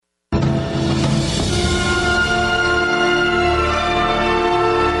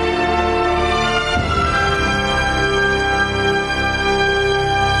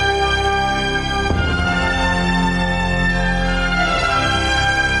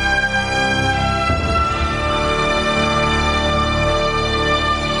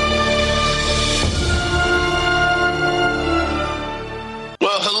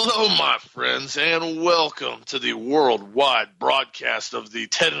Greetings and welcome to the worldwide broadcast of the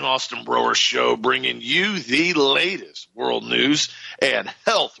Ted and Austin Broer Show, bringing you the latest world news and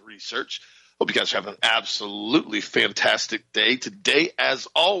health research. Hope you guys are having an absolutely fantastic day today, as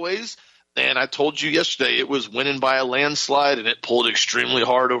always. And I told you yesterday it was winning by a landslide, and it pulled extremely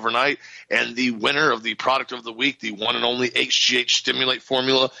hard overnight. And the winner of the product of the week, the one and only HGH Stimulate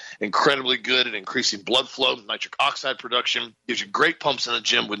formula, incredibly good at increasing blood flow, nitric oxide production, gives you great pumps in the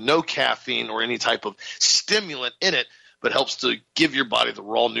gym with no caffeine or any type of stimulant in it, but helps to give your body the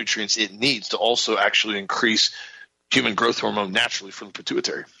raw nutrients it needs to also actually increase human growth hormone naturally from the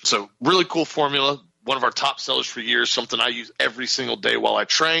pituitary. So really cool formula, one of our top sellers for years, something I use every single day while I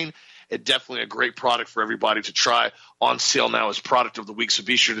train. It's definitely a great product for everybody to try. On sale now as product of the week, so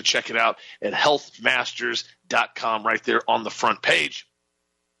be sure to check it out at healthmasters.com right there on the front page.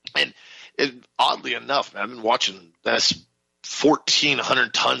 And oddly enough, man, I've been watching that's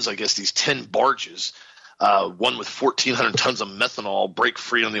 1,400 tons, I guess, these 10 barges, one with 1,400 tons of methanol break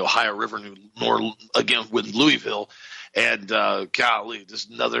free on the Ohio River, again with Louisville. And golly, just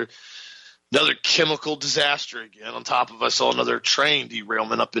another chemical disaster again. On top of, I saw another train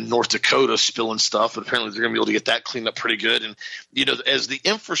derailment up in North Dakota spilling stuff, but apparently they're going to be able to get that cleaned up pretty good. And, you know, as the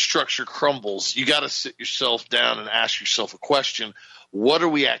infrastructure crumbles, you got to sit yourself down and ask yourself a question. What are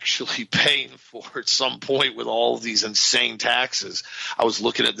we actually paying for at some point with all of these insane taxes? I was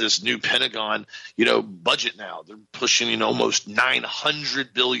looking at this new Pentagon, budget now. They're pushing, almost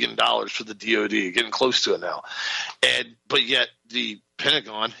 $900 billion for the DOD, getting close to it now. But yet the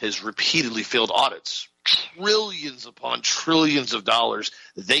Pentagon has repeatedly failed audits, trillions upon trillions of dollars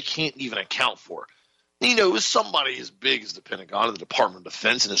that they can't even account for. As somebody as big as the Pentagon or the Department of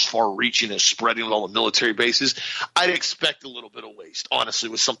Defense and as far-reaching as spreading with all the military bases, I'd expect a little bit of waste, honestly,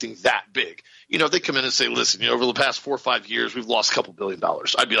 with something that big. They come in and say, listen, over the past 4 or 5 years, we've lost a couple $1 billion.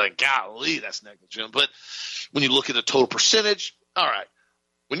 I'd be like, golly, that's negligent. But when you look at the total percentage, all right.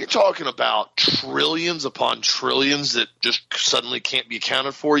 When you're talking about trillions upon trillions that just suddenly can't be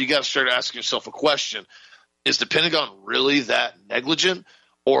accounted for, you got to start asking yourself a question. Is the Pentagon really that negligent,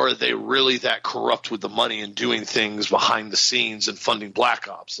 or are they really that corrupt with the money and doing things behind the scenes and funding black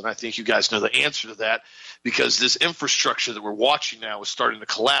ops? And I think you guys know the answer to that, because this infrastructure that we're watching now is starting to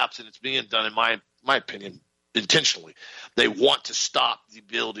collapse, and it's being done, in my opinion, intentionally. They want to stop the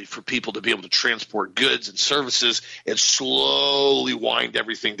ability for people to be able to transport goods and services and slowly wind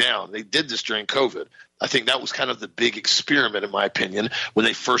everything down. They did this during COVID. I think that was kind of the big experiment, in my opinion, when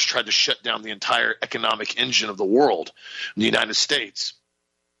they first tried to shut down the entire economic engine of the world in the United States.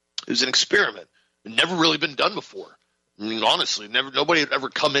 It was an experiment. It never really been done before. I mean, honestly, nobody had ever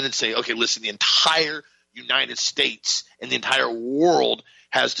come in and say, okay, listen, the entire United States and the entire world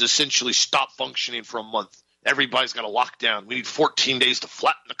has to essentially stop functioning for a month. Everybody's got a lockdown. We need 14 days to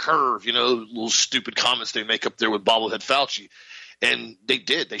flatten the curve, little stupid comments they make up there with bobblehead Fauci. And they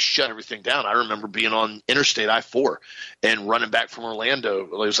did. They shut everything down. I remember being on Interstate I-4 and running back from Orlando. It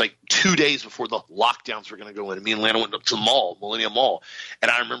was like 2 days before the lockdowns were going to go in. And me and Lana went up to the mall, Millennium Mall.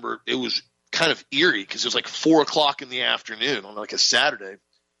 And I remember it was kind of eerie because it was like 4 o'clock in the afternoon on like a Saturday.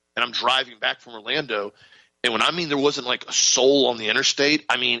 And I'm driving back from Orlando. And when I mean there wasn't like a soul on the interstate,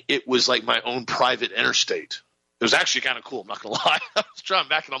 I mean it was like my own private interstate. It was actually kind of cool. I'm not going to lie. I was driving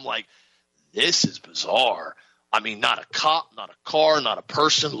back and I'm like, this is bizarre. I mean, not a cop, not a car, not a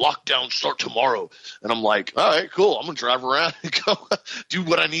person. Lockdown start tomorrow. And I'm like, all right, cool. I'm going to drive around and go do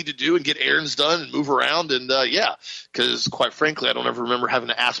what I need to do and get errands done and move around. And because quite frankly, I don't ever remember having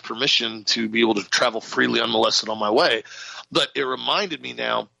to ask permission to be able to travel freely unmolested on my way. But it reminded me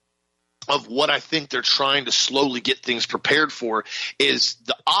now of what I think they're trying to slowly get things prepared for is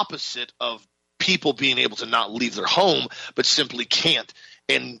the opposite of people being able to not leave their home but simply can't,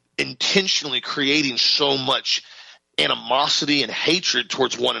 and intentionally creating so much animosity and hatred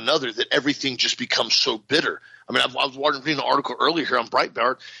towards one another that everything just becomes so bitter. I mean, I was reading an article earlier here on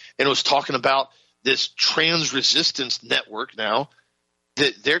Breitbart, and it was talking about this trans resistance network now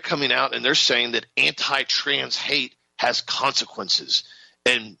that they're coming out and they're saying that anti-trans hate has consequences.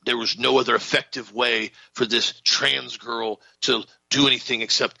 And there was no other effective way for this trans girl to do anything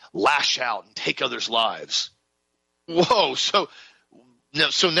except lash out and take others' lives. Whoa. So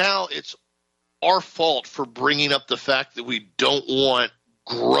now it's our fault for bringing up the fact that we don't want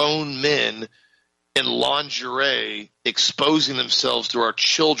grown men in lingerie exposing themselves to our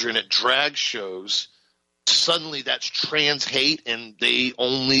children at drag shows. Suddenly that's trans hate, and the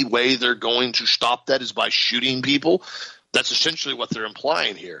only way they're going to stop that is by shooting people. That's essentially what they're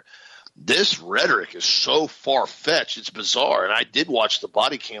implying here. this rhetoric is so far-fetched. It's bizarre. And I did watch the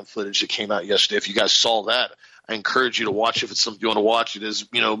body cam footage that came out yesterday. If you guys saw that, I encourage you to watch. If it's something you want to watch, it is,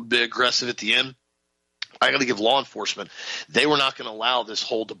 a bit aggressive at the end. I got to give law enforcement, they were not going to allow this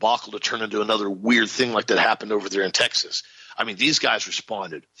whole debacle to turn into another weird thing like that happened over there in Texas. I mean, these guys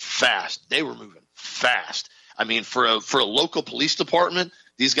responded fast. They were moving fast. I mean, for a local police department,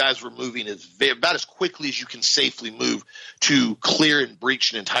 these guys were moving about as quickly as you can safely move to clear and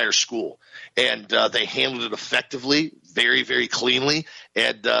breach an entire school. And they handled it effectively, very, very cleanly,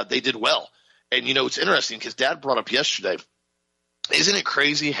 and they did well. And, it's interesting because Dad brought up yesterday, isn't it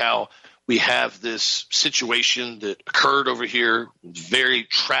crazy how we have this situation that occurred over here, very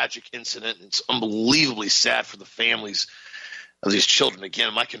tragic incident. It's unbelievably sad for the families of these children.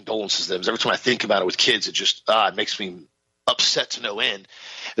 Again, my condolences to them. Every time I think about it with kids, it just it makes me upset to no end.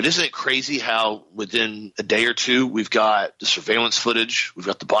 But isn't it crazy how within a day or two we've got the surveillance footage, we've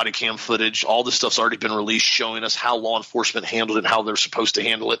got the body cam footage, all this stuff's already been released showing us how law enforcement handled it and how they're supposed to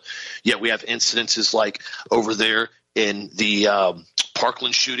handle it. Yet we have incidences like over there in the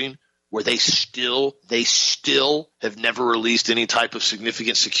Parkland shooting, where they still have never released any type of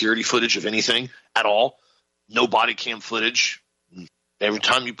significant security footage of anything at all. No body cam footage. Every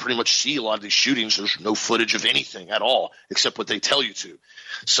time you pretty much see a lot of these shootings, there's no footage of anything at all except what they tell you to.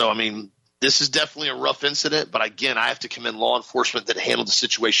 So, I mean, this is definitely a rough incident, but again, I have to commend law enforcement that handled the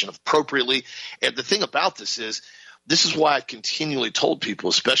situation appropriately. And the thing about this is why I've continually told people,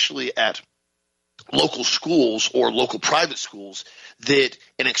 especially at local schools or local private schools, that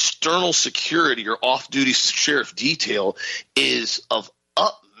an external security or off-duty sheriff detail is of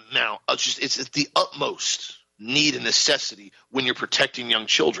it's at the utmost need and necessity when you're protecting young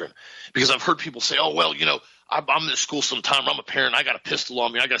children. Because I've heard people say, oh, well, I'm in school sometime, I'm a parent, I got a pistol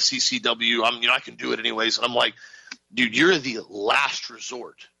on me, I got CCW, I can do it anyways. And I'm like, dude, you're the last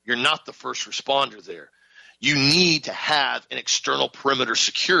resort. You're not the first responder there. You need to have an external perimeter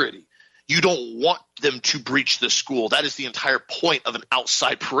security. You don't want them to breach the school. That is the entire point of an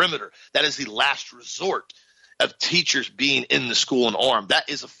outside perimeter. That is the last resort of teachers being in the school and armed. That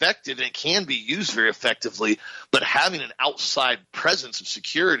is effective and it can be used very effectively, but having an outside presence of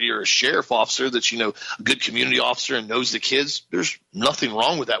security or a sheriff officer that's, a good community officer and knows the kids, there's nothing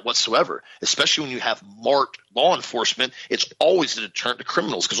wrong with that whatsoever, especially when you have marked law enforcement. It's always a deterrent to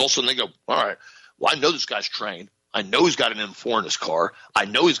criminals because all of a sudden they go, all right, well, I know this guy's trained. I know he's got an M4 in his car. I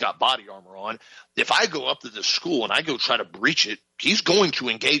know he's got body armor on. If I go up to this school and I go try to breach it, he's going to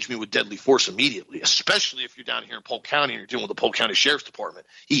engage me with deadly force immediately, especially if you're down here in Polk County and you're dealing with the Polk County Sheriff's Department.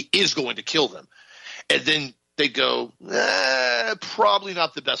 He is going to kill them. And then they go, probably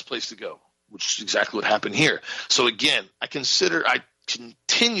not the best place to go, which is exactly what happened here. So, again, I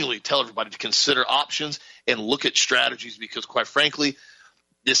continually tell everybody to consider options and look at strategies because, quite frankly,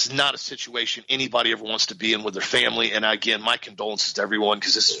 this is not a situation anybody ever wants to be in with their family. And again, my condolences to everyone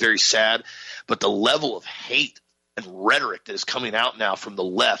because this is very sad. But the level of hate and rhetoric that is coming out now from the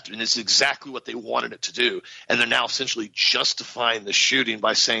left, and it's exactly what they wanted it to do. And they're now essentially justifying the shooting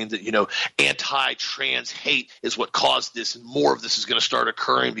by saying that, anti-trans hate is what caused this. And more of this is going to start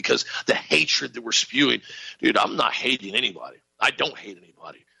occurring because the hatred that we're spewing. Dude, I'm not hating anybody. I don't hate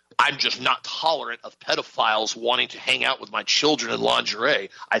anybody. I'm just not tolerant of pedophiles wanting to hang out with my children in lingerie.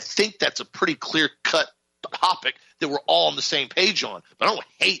 I think that's a pretty clear-cut topic that we're all on the same page on. But I don't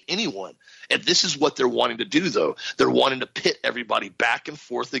hate anyone. And this is what they're wanting to do, though. They're wanting to pit everybody back and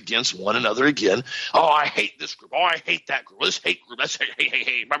forth against one another again. Oh, I hate this group. Oh, I hate that group. This hate group. That's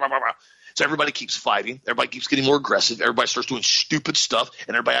hey. Blah, blah, blah, blah. So everybody keeps fighting. Everybody keeps getting more aggressive. Everybody starts doing stupid stuff,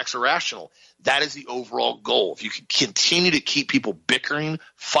 and everybody acts irrational. That is the overall goal. If you can continue to keep people bickering,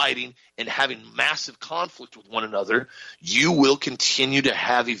 fighting, and having massive conflict with one another, you will continue to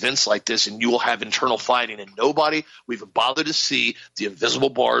have events like this, and you will have internal fighting. And nobody will even bother to see the invisible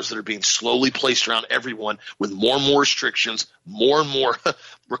bars that are being slowly placed around everyone with more and more restrictions, more and more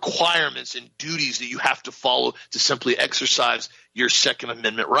requirements and duties that you have to follow to simply exercise your Second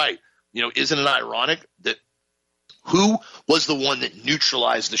Amendment right. Isn't it ironic that who was the one that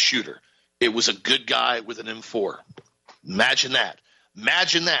neutralized the shooter? It was a good guy with an M4. Imagine that.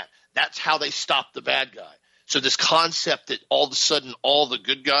 That's how they stopped the bad guy. So this concept that all of a sudden all the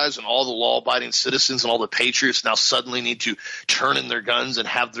good guys and all the law-abiding citizens and all the patriots now suddenly need to turn in their guns and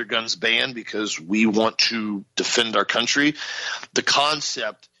have their guns banned because we want to defend our country, the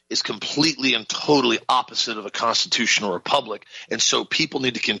concept is completely and totally opposite of a constitutional republic. And so people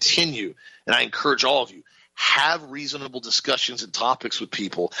need to continue, and I encourage all of you, have reasonable discussions and topics with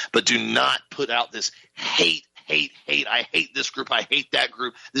people, but do not put out this hate hate, I hate this group, I hate that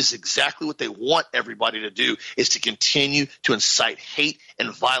group. This is exactly what they want everybody to do, is to continue to incite hate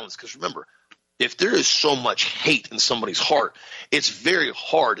and violence. Because remember, if there is so much hate in somebody's heart, it's very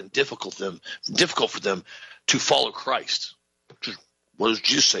hard and difficult for them to follow Christ. What does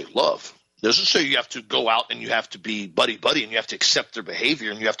Jesus say? Love. It doesn't say you have to go out and you have to be buddy-buddy and you have to accept their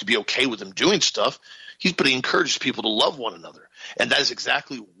behavior and you have to be okay with them doing stuff. But he encourages people to love one another. And that is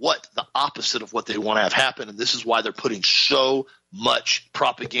exactly what the opposite of what they want to have happen. And this is why they're putting so much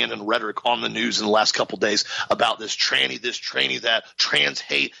propaganda and rhetoric on the news in the last couple of days about this, tranny that, trans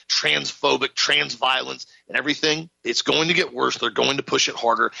hate, transphobic, trans violence, and everything. It's going to get worse. They're going to push it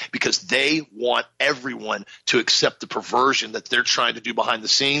harder because they want everyone to accept the perversion that they're trying to do behind the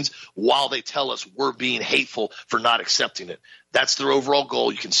scenes while they tell us we're being hateful for not accepting it. That's their overall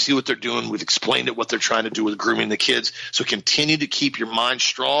goal. You can see what they're doing. We've explained it, what they're trying to do with grooming the kids. So continue to keep your mind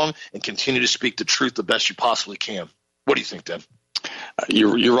strong and continue to speak the truth the best you possibly can. What do you think, Deb?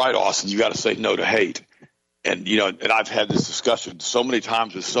 You're right, Austin. You got to say no to hate. And, and I've had this discussion so many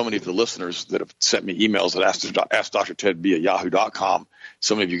times with so many of the listeners that have sent me emails that ask Dr. Ted B at yahoo.com.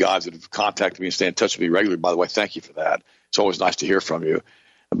 So many of you guys that have contacted me and stay in touch with me regularly. By the way, thank you for that. It's always nice to hear from you.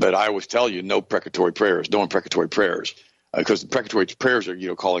 But I always tell you, no imprecatory prayers, because the precatory prayers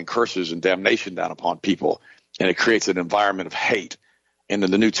are, calling curses and damnation down upon people, and it creates an environment of hate. And in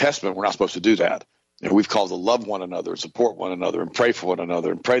the New Testament, we're not supposed to do that. And we've called to love one another, support one another, and pray for one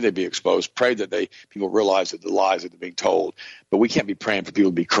another, and pray they be exposed, pray that people realize that the lies that they're being told. But we can't be praying for people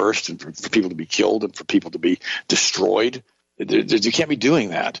to be cursed and for people to be killed and for people to be destroyed. You can't be doing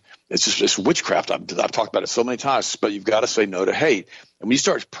that. It's witchcraft. I've talked about it so many times, but you've got to say no to hate. And when you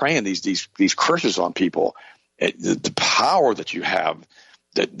start praying these curses on people, the power that you have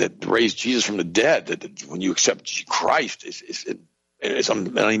that raised Jesus from the dead, that when you accept Christ, is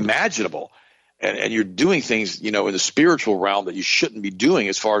unimaginable. And you're doing things, in the spiritual realm that you shouldn't be doing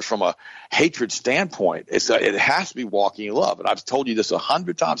as far as from a hatred standpoint. It has to be walking in love. And I've told you this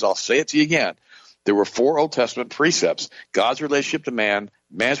 100 times. I'll say it to you again. There were 4 Old Testament precepts: God's relationship to man,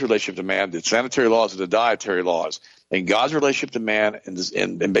 man's relationship to man, the sanitary laws and the dietary laws. And God's relationship to man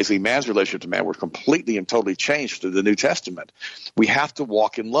and basically man's relationship to man were completely and totally changed through the New Testament. We have to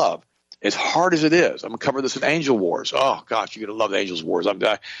walk in love. As hard as it is, I'm going to cover this in Angel Wars. Oh, gosh, you're going to love the Angels Wars. I'm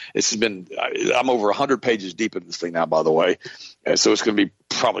over 100 pages deep in this thing now, by the way. So it's going to be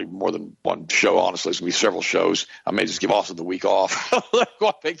probably more than one show, honestly. It's going to be several shows. I may just give Austin the week off. Go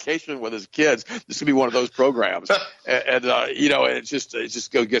on vacation with his kids. This is going to be one of those programs. And it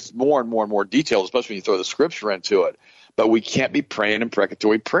just gets more and more and more detailed, especially when you throw the scripture into it. But we can't be praying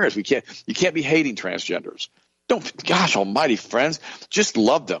imprecatory prayers. You can't be hating transgenders. Gosh almighty, friends, just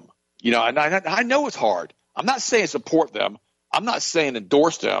love them. And I know it's hard. I'm not saying support them. I'm not saying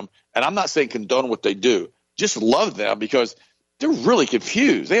endorse them. And I'm not saying condone what they do. Just love them because they're really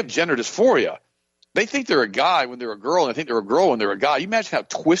confused. They have gender dysphoria. They think they're a guy when they're a girl, and they think they're a girl when they're a guy. You imagine how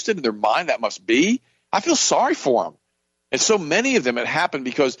twisted in their mind that must be? I feel sorry for them. And so many of them, it happened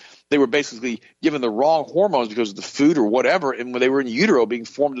because they were basically given the wrong hormones because of the food or whatever, and when they were in utero being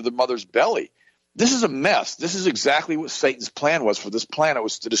formed to their mother's belly. This is a mess. This is exactly what Satan's plan was for this planet,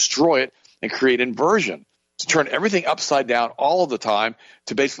 was to destroy it and create inversion, to turn everything upside down all of the time,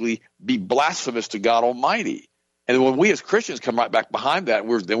 to basically be blasphemous to God Almighty. And when we as Christians come right back behind that,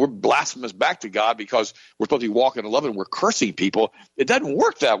 we're blasphemous back to God because we're supposed to be walking in love and we're cursing people. It doesn't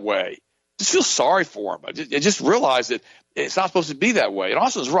work that way. Just feel sorry for them. I just realize that it's not supposed to be that way. And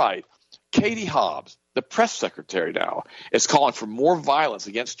Austin's right. Katie Hobbs, the press secretary now, is calling for more violence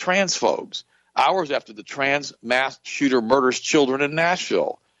against transphobes, hours after the trans mass shooter murders children in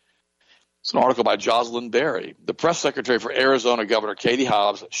Nashville. It's an article by Jocelyn Berry. The press secretary for Arizona Governor Katie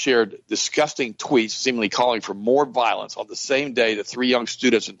Hobbs shared disgusting tweets seemingly calling for more violence on the same day that 3 young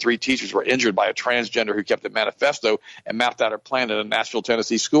students and 3 teachers were injured by a transgender who kept a manifesto and mapped out her plan at a Nashville,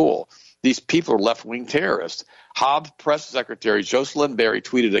 Tennessee school. These people are left-wing terrorists. Hobbs press secretary Jocelyn Berry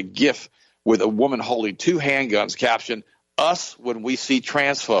tweeted a GIF with a woman holding 2 handguns captioned, "Us when we see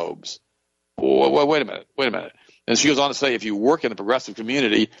transphobes." Wait a minute. And she goes on to say, if you work in the progressive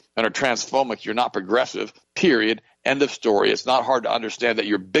community and are transphobic, you're not progressive, period. End of story. It's not hard to understand that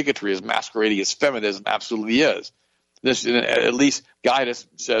your bigotry is masquerading as feminism. Absolutely is. This, at least Guidus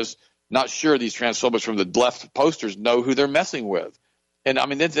says, not sure these transphobics from the left posters know who they're messing with. And, I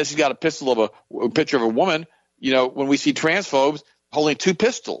mean, then she's got a picture of a woman, when we see transphobes holding 2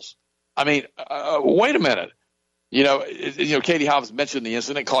 pistols. I mean, wait a minute. Katie Hobbs mentioned the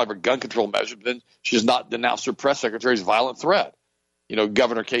incident, calling for gun control measures, but then she has not denounced her press secretary's violent threat.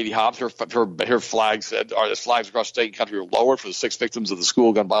 Governor Katie Hobbs, her flag said, "Our flags across state and country are lowered for the 6 victims of the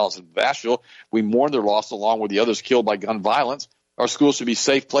school gun violence in Nashville. We mourn their loss along with the others killed by gun violence. Our schools should be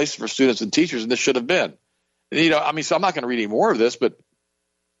safe places for students and teachers, and this should have been." So I'm not going to read any more of this, but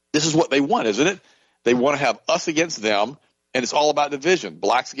this is what they want, isn't it? They want to have us against them, and it's all about division.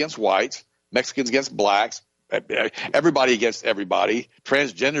 Blacks against whites, Mexicans against blacks, everybody against everybody,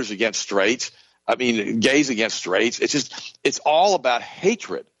 transgenders against straights, gays against straights. It's all about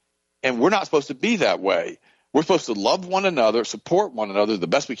hatred, and we're not supposed to be that way. We're supposed to love one another, support one another the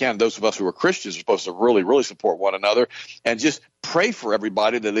best we can. Those of us who are Christians are supposed to really, really support one another and just pray for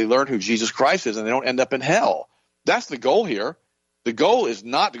everybody that they learn who Jesus Christ is and they don't end up in hell. That's the goal here. The goal is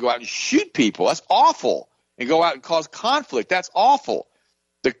not to go out and shoot people. That's awful. And go out and cause conflict. That's awful.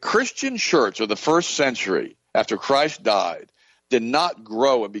 The Christian church of the first century, after Christ died, did not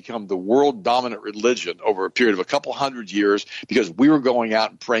grow and become the world dominant religion over a period of a couple hundred years because we were going out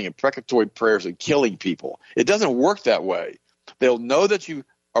and praying imprecatory prayers and killing people. It doesn't work that way. They'll know that you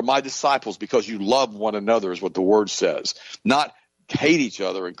are my disciples because you love one another, is what the word says, not hate each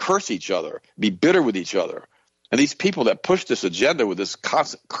other and curse each other, be bitter with each other. And these people that push this agenda with this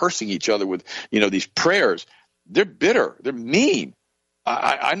constant cursing each other with, these prayers, they're bitter. They're mean.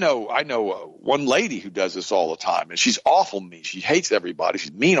 I know one lady who does this all the time, and she's awful mean. She hates everybody.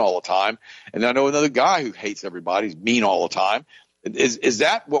 She's mean all the time. And I know another guy who hates everybody. He's mean all the time. Is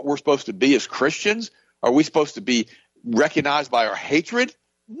that what we're supposed to be as Christians? Are we supposed to be recognized by our hatred?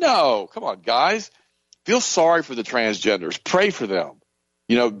 No. Come on, guys. Feel sorry for the transgenders. Pray for them.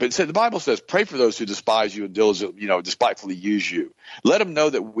 But the Bible says, pray for those who despise you and despitefully use you. Let them know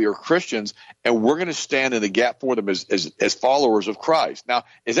that we are Christians and we're going to stand in the gap for them as followers of Christ. Now,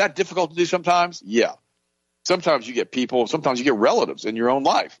 is that difficult to do sometimes? Yeah. Sometimes you get people, sometimes you get relatives in your own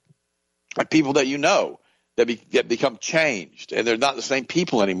life, like people that that become changed and they're not the same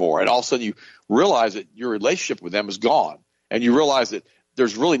people anymore. And all of a sudden you realize that your relationship with them is gone and you realize that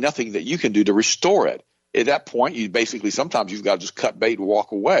there's really nothing that you can do to restore it. At that point, sometimes you've got to just cut bait and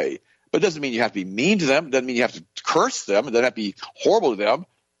walk away. But it doesn't mean you have to be mean to them. It doesn't mean you have to curse them. It doesn't have to be horrible to them.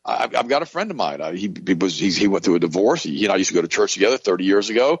 I've got a friend of mine. He went through a divorce. He and I used to go to church together 30 years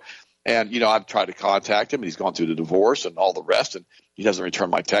ago. And, I've tried to contact him, and he's gone through the divorce and all the rest. And he doesn't return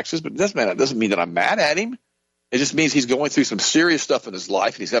my texts. But it doesn't mean that I'm mad at him. It just means he's going through some serious stuff in his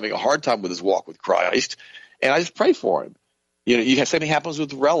life, and he's having a hard time with his walk with Christ. And I just pray for him. Something happens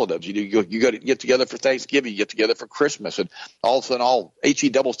with relatives. You go to get together for Thanksgiving, you get together for Christmas, and all of a sudden all HE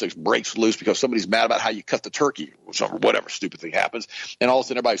double sticks breaks loose because somebody's mad about how you cut the turkey or whatever stupid thing happens, and all of a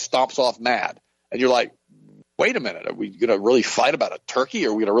sudden everybody stomps off mad. And you're like, wait a minute, are we going to really fight about a turkey, or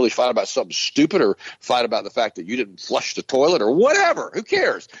are we going to really fight about something stupid, or fight about the fact that you didn't flush the toilet, or whatever? Who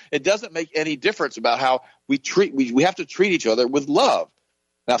cares? It doesn't make any difference about how we have to treat each other with love.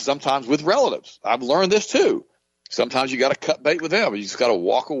 Now, sometimes with relatives, I've learned this too. Sometimes you got to cut bait with them. You just got to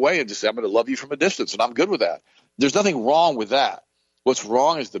walk away and just say, I'm going to love you from a distance, and I'm good with that. There's nothing wrong with that. What's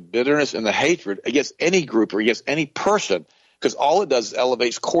wrong is the bitterness and the hatred against any group or against any person, because all it does is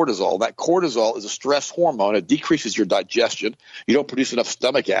elevates cortisol. That cortisol is a stress hormone. It decreases your digestion. You don't produce enough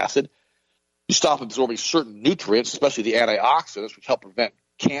stomach acid. You stop absorbing certain nutrients, especially the antioxidants, which help prevent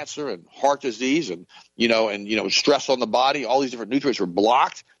cancer and heart disease and stress on the body. All these different nutrients are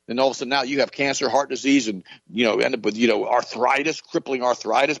blocked. And all of a sudden now you have cancer, heart disease, and end up with arthritis, crippling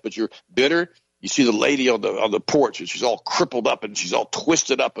arthritis. But you're bitter. You see the lady on the porch, and she's all crippled up and she's all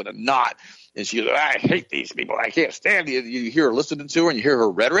twisted up in a knot. And she goes, I hate these people. I can't stand you. You hear her listening to her, and you hear her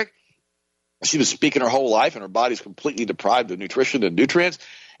rhetoric. She was speaking her whole life, and her body's completely deprived of nutrition and nutrients,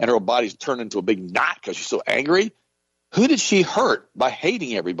 and her body's turned into a big knot because she's so angry. Who did she hurt by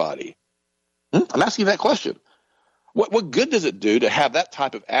hating everybody? I'm asking you that question. What good does it do to have that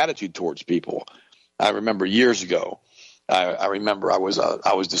type of attitude towards people? I remember years ago, I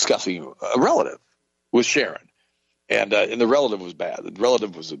was discussing a relative with Sharon, and the relative was bad. The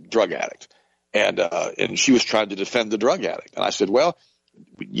relative was a drug addict, and she was trying to defend the drug addict. And I said, well,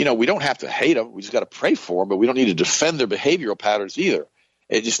 we don't have to hate them. We just got to pray for them, but we don't need to defend their behavioral patterns either.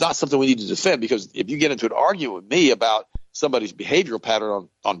 It's just not something we need to defend, because if you get into an argument with me about somebody's behavioral pattern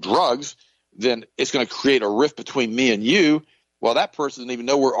on drugs, then it's going to create a rift between me and you. Well, that person doesn't even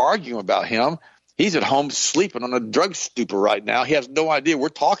know we're arguing about him. He's at home sleeping on a drug stupor right now. He has no idea we're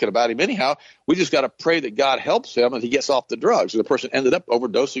talking about him anyhow. We just got to pray that God helps him and he gets off the drugs. So the person ended up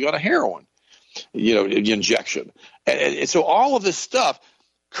overdosing on a heroin, injection. And so all of this stuff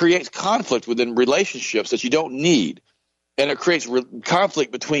creates conflict within relationships that you don't need. And it creates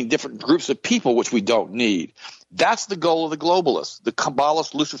conflict between different groups of people, which we don't need. That's the goal of the globalists, the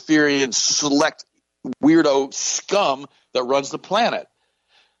Kabbalist, Luciferian, select weirdo scum that runs the planet.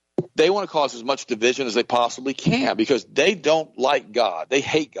 They want to cause as much division as they possibly can because they don't like God. They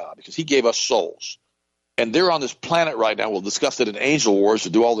hate God because he gave us souls. And they're on this planet right now. We'll discuss it in Angel Wars to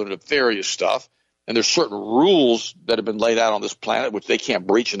do all the nefarious stuff. And there's certain rules that have been laid out on this planet which they can't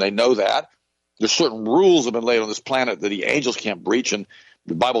breach, and they know that. There's certain rules that have been laid on this planet that the angels can't breach, and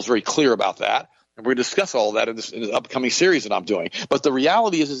the Bible's very clear about that. And we're going to discuss all of that in this upcoming series that I'm doing. But the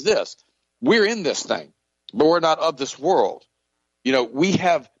reality is this. We're in this thing, but we're not of this world. We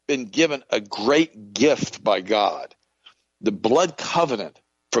have been given a great gift by God, the blood covenant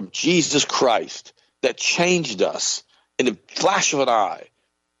from Jesus Christ that changed us in the flash of an eye.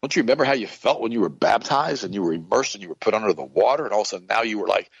 Don't you remember how you felt when you were baptized and you were immersed and you were put under the water, and all of a sudden now you were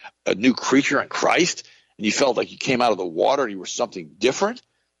like a new creature in Christ, and you felt like you came out of the water and you were something different?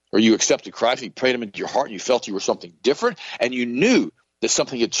 Or you accepted Christ and you prayed him into your heart and you felt you were something different, and you knew that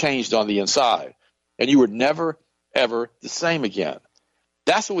something had changed on the inside, and you were never, ever the same again.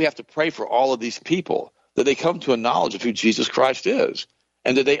 That's what we have to pray for all of these people, that they come to a knowledge of who Jesus Christ is,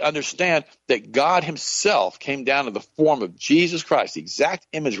 and that they understand that God himself came down in the form of Jesus Christ, the exact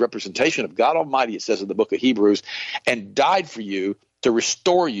image representation of God Almighty, it says in the book of Hebrews, and died for you to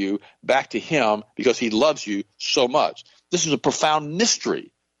restore you back to him because he loves you so much. This is a profound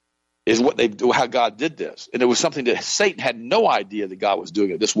mystery, is how God did this. And it was something that Satan had no idea that God was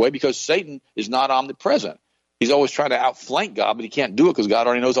doing it this way, because Satan is not omnipresent. He's always trying to outflank God, but he can't do it because God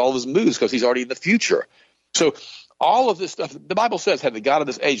already knows all of his moves because he's already in the future. So all of this stuff, the Bible says, had the God of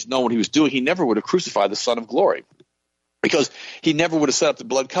this age known what he was doing, he never would have crucified the Son of Glory, because he never would have set up the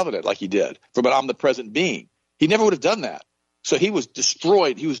blood covenant like he did from an omnipresent being. He never would have done that. So he was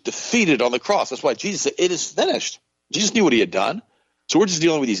destroyed. He was defeated on the cross. That's why Jesus said, it is finished. Jesus knew what he had done. So we're just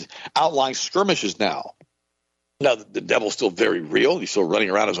dealing with these outlying skirmishes now. Now, the devil's still very real. He's still running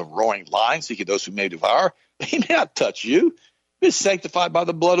around as a roaring lion, seeking those who may devour. He may not touch you. You've been sanctified by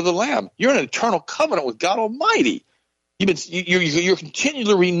the blood of the Lamb. You're in an eternal covenant with God Almighty. You're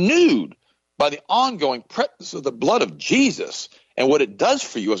continually renewed by the ongoing presence of the blood of Jesus and what it does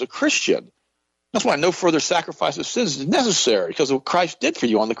for you as a Christian. That's why no further sacrifice of sins is necessary, because of what Christ did for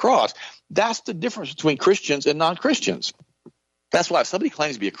you on the cross. That's the difference between Christians and non-Christians. That's why if somebody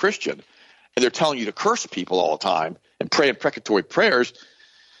claims to be a Christian and they're telling you to curse people all the time and pray imprecatory prayers,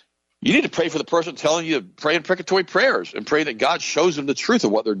 you need to pray for the person telling you to pray imprecatory prayers and pray that God shows them the truth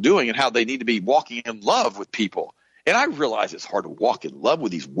of what they're doing and how they need to be walking in love with people. And I realize it's hard to walk in love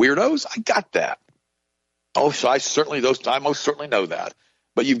with these weirdos. I got that. I most certainly know that.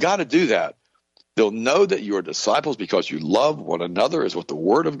 But you've got to do that. They'll know that you are disciples because you love one another, is what the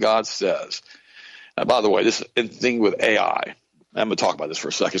Word of God says. Now, by the way, this thing with AI, I'm going to talk about this for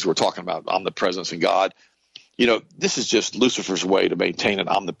a second. So we're talking about omnipresence in God. This is just Lucifer's way to maintain an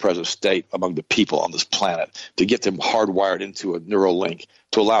omnipresent state among the people on this planet, to get them hardwired into a neural link,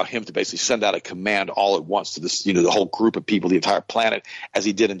 to allow him to basically send out a command all at once to this, the whole group of people, the entire planet, as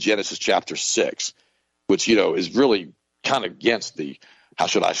he did in Genesis chapter 6, which, is really kind of against the, how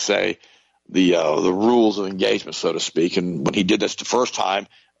should I say, the rules of engagement, so to speak. And when he did this the first time,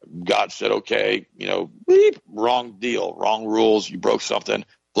 God said, okay, beep, wrong deal, wrong rules. You broke something,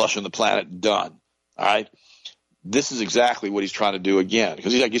 flushing the planet, done. All right. This is exactly what he's trying to do again,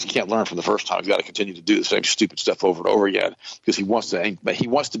 because I guess he can't learn from the first time. He's got to continue to do the same stupid stuff over and over again, because he wants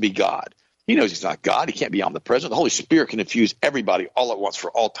to be God. He knows he's not God. He can't be omnipresent. The Holy Spirit can infuse everybody all at once for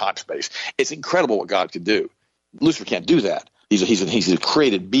all time space. It's incredible what God can do. Lucifer can't do that. He's a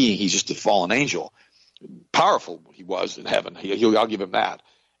created being. He's just a fallen angel. Powerful he was in heaven. I'll give him that.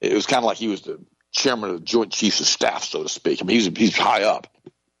 It was kind of like he was the chairman of the Joint Chiefs of Staff, so to speak. I mean, he's high up.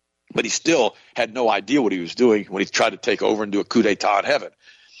 But he still had no idea what he was doing when he tried to take over and do a coup d'etat in heaven,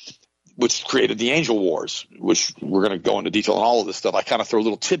 which created the angel wars, which we're going to go into detail on all of this stuff. I kind of throw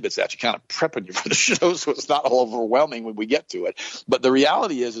little tidbits at you, kind of prepping you for the show, so it's not all overwhelming when we get to it. But the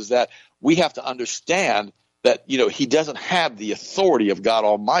reality is that we have to understand that, he doesn't have the authority of God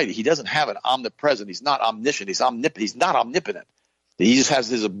Almighty. He doesn't have an omnipresent. He's not omniscient. He's omnipotent. He's not omnipotent. He just has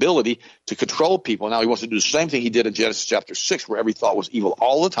his ability to control people. Now he wants to do the same thing he did in Genesis chapter 6, where every thought was evil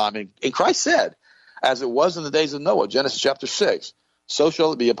all the time. And Christ said, as it was in the days of Noah, Genesis chapter 6, so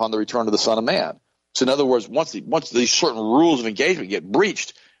shall it be upon the return of the Son of Man. So in other words, once these certain rules of engagement get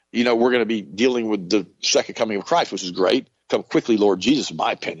breached, we're going to be dealing with the second coming of Christ, which is great. Come quickly, Lord Jesus, in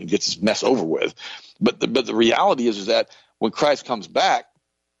my opinion, gets this mess over with. But the reality is that when Christ comes back,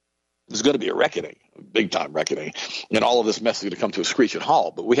 there's going to be a reckoning, a big-time reckoning, and all of this mess is going to come to a screeching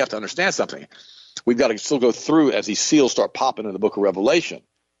halt. But we have to understand something. We've got to still go through as these seals start popping in the book of Revelation.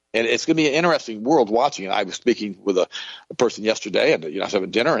 And it's going to be an interesting world watching. And I was speaking with a person yesterday, and I was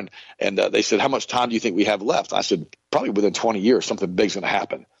having dinner, and they said, "How much time do you think we have left?" I said, "Probably within 20 years, something big's going to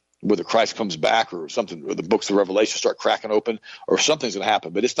happen, whether Christ comes back or something, or the books of Revelation start cracking open, or something's going to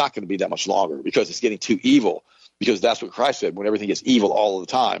happen. But it's not going to be that much longer because it's getting too evil. Because that's what Christ said: when everything gets evil all of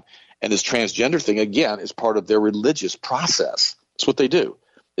the time." And this transgender thing, again, is part of their religious process. That's what they do.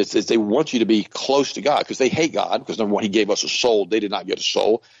 It's they want you to be close to God because they hate God. Because number one, He gave us a soul; they did not get a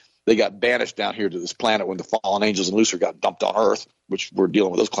soul. They got banished down here to this planet when the fallen angels and Lucifer got dumped on Earth, which we're dealing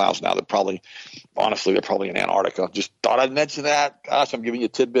with those clowns now. They're probably in Antarctica. Just thought I'd mention that. Gosh, I'm giving you a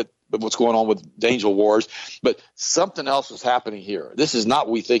tidbit of what's going on with angel wars. But something else is happening here. This is not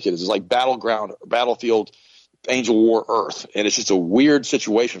what we think it is. It's like battlefield, angel war Earth. And it's just a weird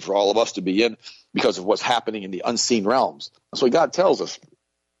situation for all of us to be in because of what's happening in the unseen realms. That's what God tells us.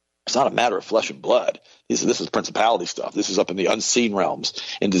 It's not a matter of flesh and blood. This is principality stuff. This is up in the unseen realms,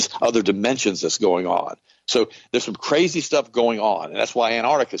 in these other dimensions that's going on. So there's some crazy stuff going on, and that's why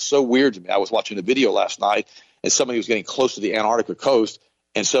Antarctica is so weird to me. I was watching a video last night, and somebody was getting close to the Antarctica coast,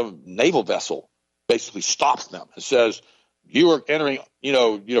 and some naval vessel basically stops them and says, "You are entering,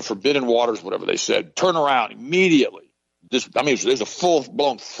 forbidden waters," whatever they said. "Turn around immediately." There's a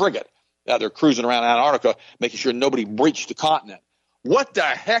full-blown frigate out there cruising around Antarctica, making sure nobody breached the continent. What the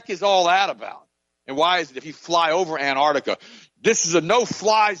heck is all that about? And why is it if you fly over Antarctica, this is a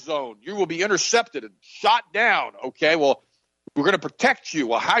no-fly zone? You will be intercepted and shot down. Okay, well, we're going to protect you.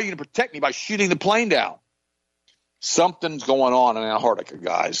 Well, how are you going to protect me? By shooting the plane down. Something's going on in Antarctica,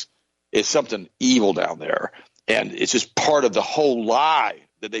 guys. It's something evil down there. And it's just part of the whole lie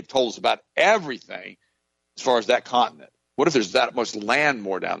that they've told us about everything as far as that continent. What if there's that much land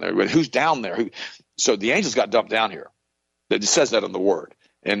more down there? Who's down there? So the angels got dumped down here. It says that in the Word.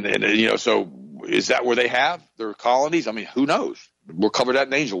 And so is that where they have their colonies? I mean, who knows? We'll cover that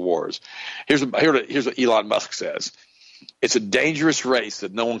in Angel Wars. Here's what Elon Musk says. It's a dangerous race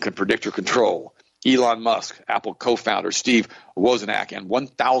that no one can predict or control. Elon Musk, Apple co-founder Steve Wozniak, and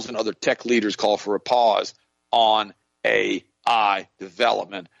 1,000 other tech leaders call for a pause on AI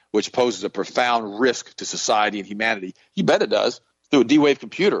development, which poses a profound risk to society and humanity. You bet it does. Through a D-Wave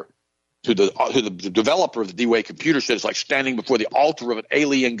computer. Who the developer of the D-Wave computer said it's like standing before the altar of an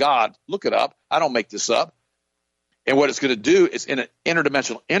alien god. Look it up. I don't make this up. And what it's going to do is in an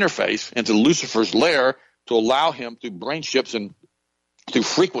interdimensional interface into Lucifer's lair to allow him through brain chips and through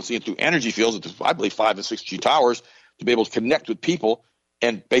frequency and through energy fields, and through, I believe, 5 and 6G towers, to be able to connect with people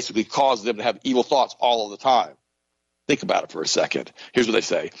and basically cause them to have evil thoughts all of the time. Think about it for a second. Here's what they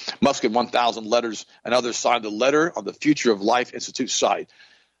say. Musk and 1,000 letters and others signed the letter on the Future of Life Institute site.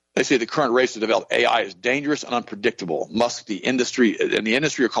 They say the current race to develop AI is dangerous and unpredictable. Musk, the industry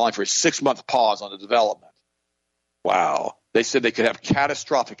are calling for a 6-month pause on the development. Wow. They said they could have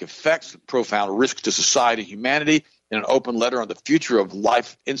catastrophic effects, profound risks to society and humanity. In an open letter on the Future of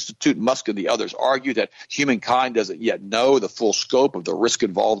Life Institute, Musk and the others argue that humankind doesn't yet know the full scope of the risk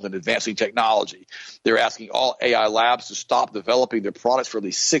involved in advancing technology. They're asking all AI labs to stop developing their products for at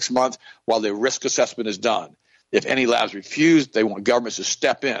least 6 months while the risk assessment is done. If any labs refuse, they want governments to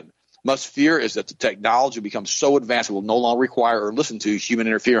step in. Musk's fear is that the technology becomes so advanced it will no longer require or listen to human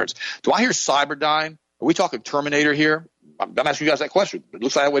interference. Do I hear Cyberdyne? Are we talking Terminator here? I'm asking you guys that question. It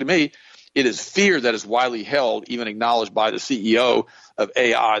looks like that way to me. It is fear that is widely held, even acknowledged by the CEO of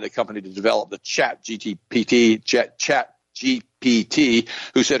AI, the company to develop the ChatGPT,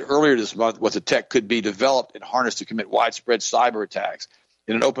 who said earlier this month what the tech could be developed and harnessed to commit widespread cyber attacks.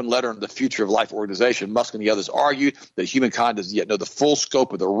 In an open letter in the Future of Life organization, Musk and the others argued that humankind doesn't yet know the full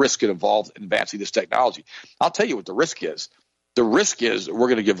scope of the risk it involves in advancing this technology. I'll tell you what the risk is. The risk is we're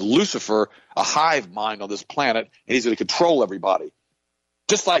going to give Lucifer a hive mind on this planet, and he's going to control everybody.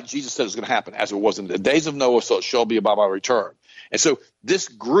 Just like Jesus said it was going to happen, as it was in the days of Noah, so it shall be about my return. And so this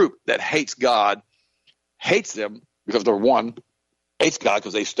group that hates God hates them because they're one, hates God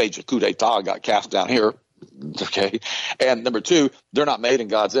because they staged a coup d'etat and got cast down here. Okay. And number two, they're not made in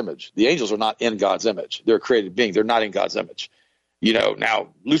God's image. The angels are not in God's image. They're a created being. They're not in God's image. Now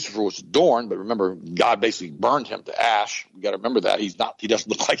Lucifer was adorned, but remember, God basically burned him to ash. You got to remember that. He doesn't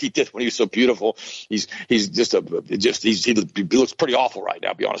look like he did when he was so beautiful. He looks pretty awful right now,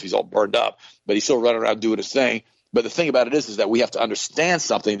 to be honest. He's all burned up, but he's still running around doing his thing. But the thing about it is that we have to understand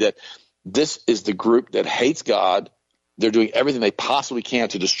something, that this is the group that hates God. They're doing everything they possibly can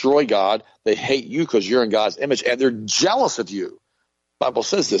to destroy God. They hate you because you're in God's image, and they're jealous of you. The Bible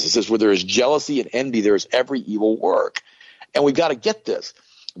says this. It says, where there is jealousy and envy, there is every evil work. And we've got to get this.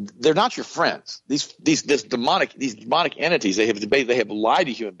 They're not your friends. These demonic entities, they have lied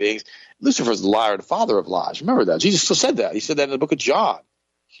to human beings. Lucifer's the liar and the father of lies. Remember that. Jesus still said that. He said that in the book of John.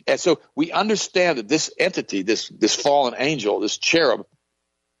 And so we understand that this entity, this fallen angel, this cherub,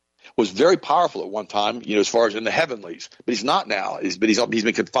 was very powerful at one time, as far as in the heavenlies, but he's not now. He's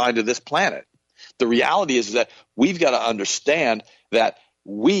been confined to this planet. The reality is that we've got to understand that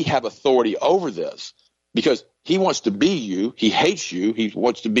we have authority over this, because he wants to be you. He hates you. He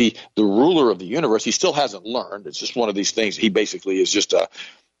wants to be the ruler of the universe. He still hasn't learned. It's just one of these things. He basically is just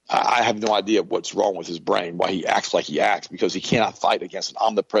I have no idea what's wrong with his brain, why he acts like he acts, because he cannot fight against an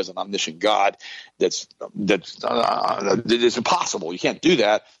omnipresent, omniscient God. It's impossible. You can't do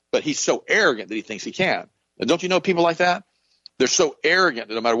that. But he's so arrogant that he thinks he can. And don't you know people like that? They're so arrogant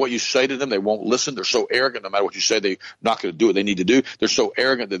that no matter what you say to them, they won't listen. They're so arrogant no matter what you say, they're not going to do what they need to do. They're so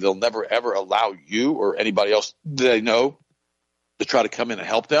arrogant that they'll never, ever allow you or anybody else they know to try to come in and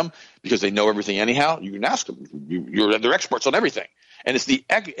help them, because they know everything anyhow. You can ask them. They're experts on everything. And it's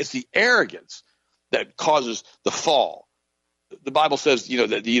the arrogance that causes the fall. The Bible says,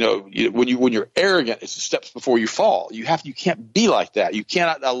 that when you're arrogant, it's the steps before you fall. You can't be like that. You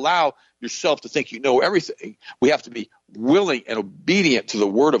cannot allow yourself to think you know everything. We have to be willing and obedient to the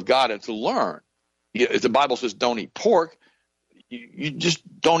Word of God and to learn. If the Bible says don't eat pork, you just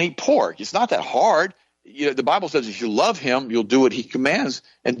don't eat pork. It's not that hard. The Bible says if you love Him, you'll do what He commands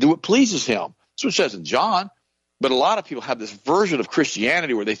and do what pleases Him. That's what it says in John. But a lot of people have this version of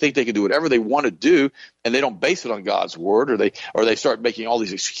Christianity where they think they can do whatever they want to do, and they don't base it on God's word, or they start making all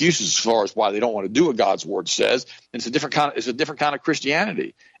these excuses as far as why they don't want to do what God's word says. And it's a different kind of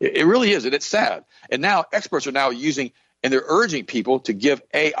Christianity. It really is, and it's sad. And now experts are now using, and they're urging people to give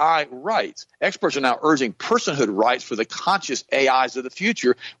AI rights. Experts are now urging personhood rights for the conscious AIs of the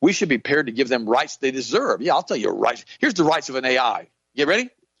future. We should be prepared to give them rights they deserve. Yeah, I'll tell you rights. Here's the rights of an AI. You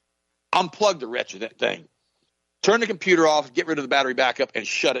ready? Unplug the wretched thing. Turn the computer off, get rid of the battery backup, and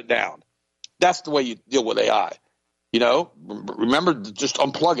shut it down. That's the way you deal with AI. Remember, just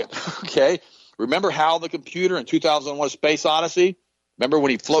unplug it, okay? Remember HAL the computer in 2001: Space Odyssey? Remember when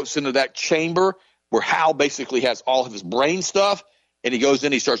he floats into that chamber where HAL basically has all of his brain stuff, and he goes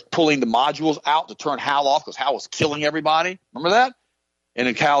in, he starts pulling the modules out to turn HAL off because HAL was killing everybody? Remember that? And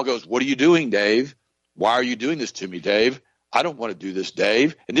then HAL goes, "What are you doing, Dave? Why are you doing this to me, Dave? I don't want to do this,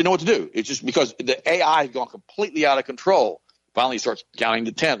 Dave," and didn't know what to do. It's just because the AI had gone completely out of control. Finally, he starts counting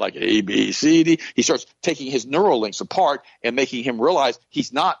to 10, like A, B, C, D. He starts taking his neural links apart and making him realize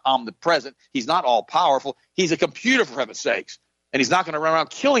he's not omnipresent. He's not all-powerful. He's a computer, for heaven's sakes, and he's not going to run around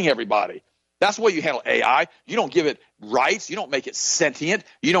killing everybody. That's the way you handle AI. You don't give it rights. You don't make it sentient.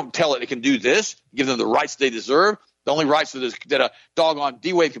 You don't tell it can do this. Give them the rights they deserve. The only rights that a doggone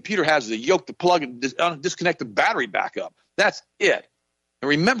D-Wave computer has is to yoke the plug and disconnect the battery backup. That's it. And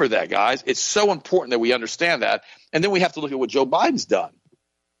remember that, guys. It's so important that we understand that. And then we have to look at what Joe Biden's done.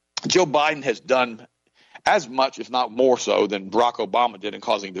 Joe Biden has done as much, if not more so, than Barack Obama did in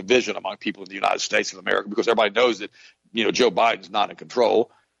causing division among people in the United States of America, because everybody knows that, Joe Biden's not in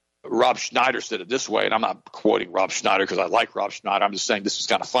control. Rob Schneider said it this way, and I'm not quoting Rob Schneider because I like Rob Schneider. I'm just saying this is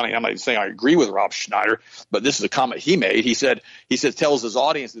kind of funny. I'm not even saying I agree with Rob Schneider, but this is a comment he made. He said, tells his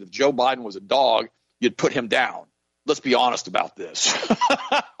audience that if Joe Biden was a dog, you'd put him down. Let's be honest about this.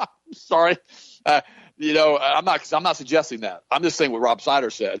 Sorry. I'm not suggesting that. I'm just saying what Rob Schneider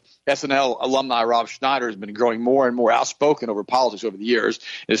said. SNL alumni Rob Schneider has been growing more and more outspoken over politics over the years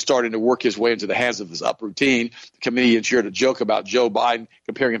and is starting to work his way into the hands of his up routine. The comedian shared a joke about Joe Biden,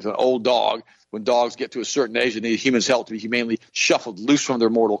 comparing him to an old dog. When dogs get to a certain age, they need humans' help to be humanely shuffled loose from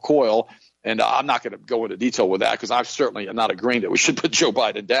their mortal coil. And I'm not going to go into detail with that because I certainly am not agreeing that we should put Joe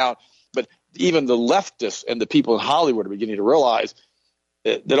Biden down. But even the leftists and the people in Hollywood are beginning to realize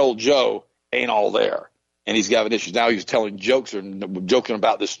that old Joe ain't all there. And he's having issues. Now he's telling jokes or joking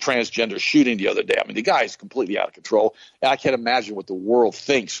about this transgender shooting the other day. I mean, the guy is completely out of control. And I can't imagine what the world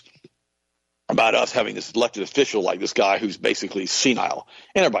thinks about us having this elected official like this guy who's basically senile.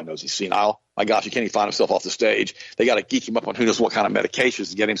 And everybody knows he's senile. My gosh, he can't even find himself off the stage. They got to geek him up on who knows what kind of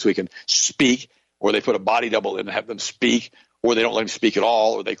medications to get him so he can speak, or they put a body double in and have them speak, or they don't let him speak at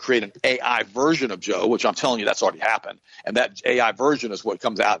all, or they create an AI version of Joe, which I'm telling you that's already happened. And that AI version is what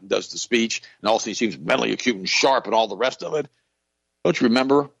comes out and does the speech, and also he seems mentally acute and sharp and all the rest of it. Don't you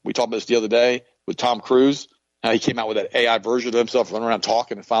remember we talked about this the other day with Tom Cruise, how he came out with that AI version of himself running around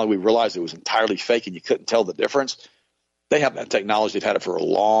talking, and finally we realized it was entirely fake and you couldn't tell the difference? They have that technology. They've had it for a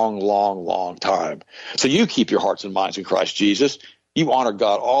long, long, long time. So you keep your hearts and minds in Christ Jesus. You honor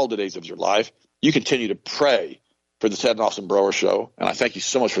God all the days of your life. You continue to pray for the Ted and Austin Brower Show. And I thank you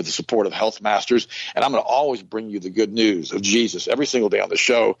so much for the support of Health Masters. And I'm going to always bring you the good news of Jesus every single day on the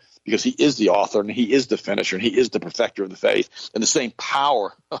show, because he is the author and he is the finisher and he is the perfecter of the faith. And the same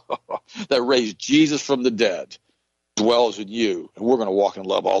power that raised Jesus from the dead dwells in you, and we're going to walk in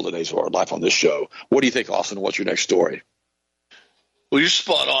love all the days of our life on this show. What do you think, Austin? What's your next story? Well, you're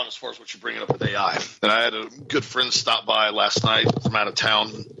spot on as far as what you're bringing up with AI. And I had a good friend stop by last night from out of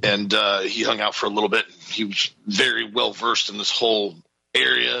town, and he hung out for a little bit. He was very well versed in this whole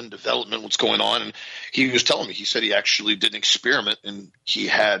area and development, what's going on. And he was telling me, he said he actually did an experiment, and he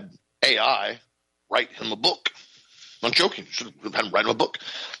had AI write him a book. I'm not joking. He should have had him write him a book.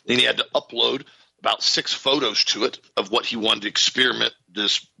 And he had to upload about 6 photos to it of what he wanted to experiment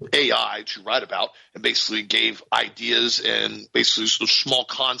this AI to write about, and basically gave ideas and basically a small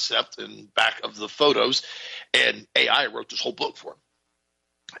concept in back of the photos, and AI wrote this whole book for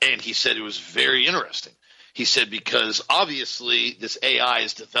him. And he said it was very interesting. He said because obviously this AI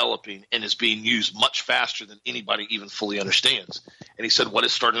is developing and is being used much faster than anybody even fully understands. And he said what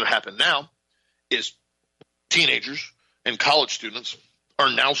is starting to happen now is teenagers and college students are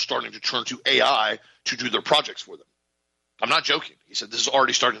now starting to turn to AI to do their projects for them. I'm not joking. He said this is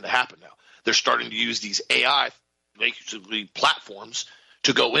already starting to happen now. They're starting to use these AI basically platforms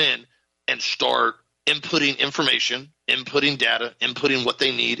to go in and start inputting information, inputting data, inputting what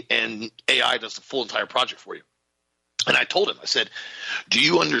they need, and AI does the full entire project for you. And I told him, I said, do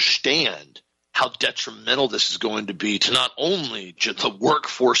you understand how detrimental this is going to be to not only the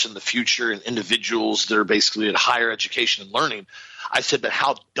workforce in the future and individuals that are basically at higher education and learning? I said, but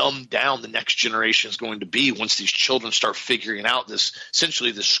how dumbed down the next generation is going to be once these children start figuring out this,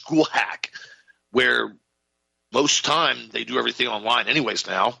 essentially this school hack, where most time they do everything online anyways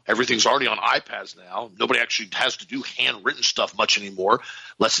now. Everything's already on iPads now. Nobody actually has to do handwritten stuff much anymore,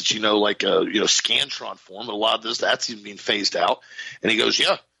 unless it's, like a, Scantron form. But a lot of this, that's even being phased out. And he goes,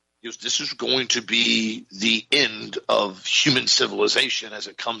 yeah. This is going to be the end of human civilization as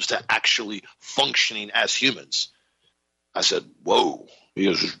it comes to actually functioning as humans. I said, whoa. He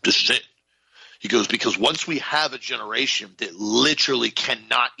goes, this is it. He goes, because once we have a generation that literally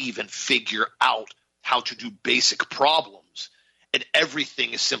cannot even figure out how to do basic problems, and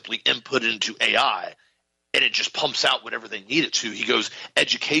everything is simply inputted into AI, and it just pumps out whatever they need it to, he goes,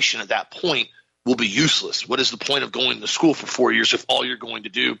 education at that point will be useless. What is the point of going to school for 4 years if all you're going to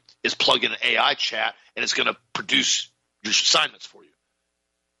do is plug in an AI chat and it's going to produce your assignments for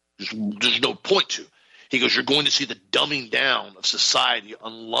you? There's no point to. He goes, you're going to see the dumbing down of society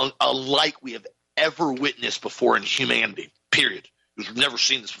unlike we have ever witnessed before in humanity, period. We've never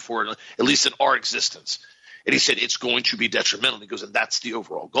seen this before, at least in our existence. And he said it's going to be detrimental. He goes, and that's the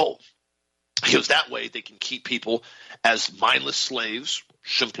overall goal. He goes, that way they can keep people as mindless slaves,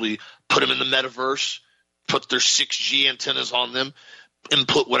 simply put them in the metaverse, put their 6G antennas on them,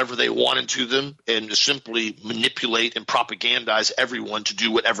 input whatever they want into them, and simply manipulate and propagandize everyone to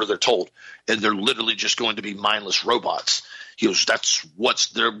do whatever they're told. And they're literally just going to be mindless robots. He goes, that's what's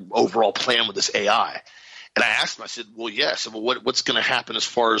their overall plan with this AI. And I asked him, I said, well, yes. Well, what's going to happen as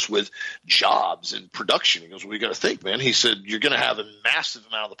far as with jobs and production? He goes, well, you got to think, man. He said, you're going to have a massive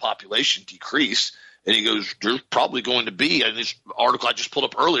amount of the population decrease. And he goes, there's probably going to be, in this article I just pulled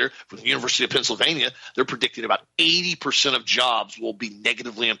up earlier from the University of Pennsylvania, they're predicting about 80% of jobs will be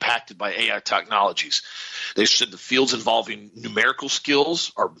negatively impacted by AI technologies. They said the fields involving numerical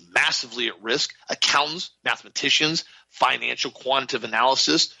skills are massively at risk. Accountants, mathematicians, financial quantitative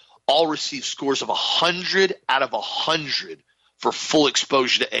analysis all receive scores of 100 out of 100 for full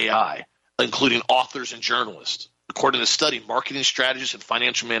exposure to AI, including authors and journalists. According to the study, marketing strategists and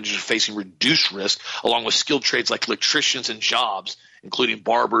financial managers are facing reduced risk, along with skilled trades like electricians and jobs, including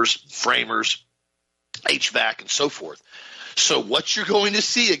barbers, framers, HVAC, and so forth. So what you're going to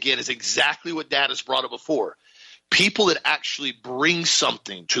see, again, is exactly what Dad has brought up before. People that actually bring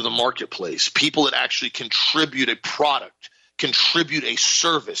something to the marketplace, people that actually contribute a product, contribute a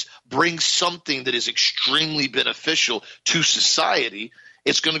service, bring something that is extremely beneficial to society,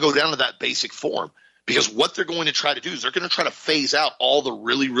 it's going to go down to that basic form. Because what they're going to try to do is they're going to try to phase out all the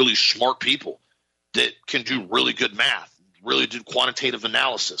really, really smart people that can do really good math, really do quantitative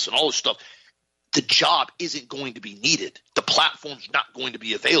analysis and all this stuff. The job isn't going to be needed. The platform's not going to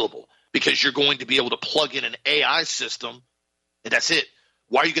be available because you're going to be able to plug in an AI system and that's it.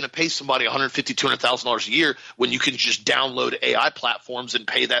 Why are you going to pay somebody $150,000, $200,000 a year when you can just download AI platforms and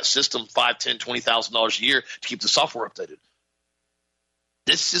pay that system $5,000, $10,000, $20,000 a year to keep the software updated?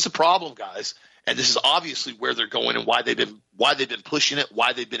 This is a problem, guys. And this is obviously where they're going and why they've been pushing it,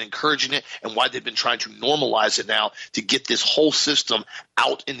 why they've been encouraging it, and why they've been trying to normalize it now to get this whole system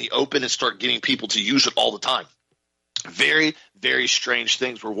out in the open and start getting people to use it all the time. Very, very strange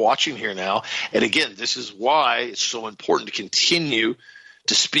things we're watching here now. And again, this is why it's so important to continue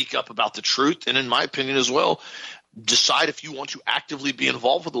to speak up about the truth. And in my opinion as well, decide if you want to actively be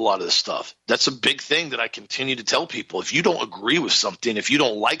involved with a lot of this stuff. That's a big thing that I continue to tell people. If you don't agree with something, if you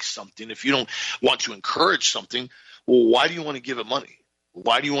don't like something, if you don't want to encourage something, well, why do you want to give it money?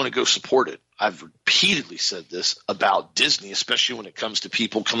 Why do you want to go support it? I've repeatedly said this about Disney, especially when it comes to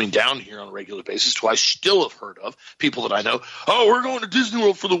people coming down here on a regular basis, who I still have heard of, people that I know, oh, we're going to Disney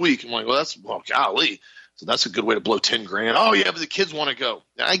World for the week. I'm like, well, golly. So that's a good way to blow 10 grand. Oh, yeah, but the kids want to go.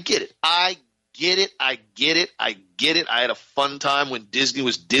 I get it. I get it. I had a fun time when Disney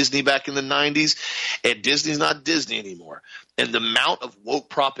was Disney back in the 90s, and Disney's not Disney anymore. And the amount of woke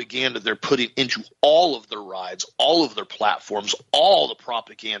propaganda they're putting into all of their rides, all of their platforms, all the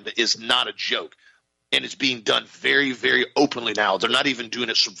propaganda is not a joke. And it's being done very, very openly now. They're not even doing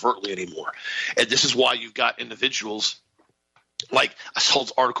it subvertly anymore. And this is why you've got individuals like I saw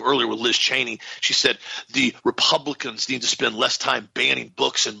this article earlier with Liz Cheney. She said the Republicans need to spend less time banning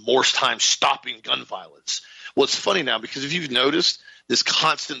books and more time stopping gun violence. Well, it's funny now because if you've noticed this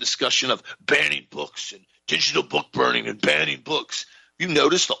constant discussion of banning books and digital book burning and banning books, you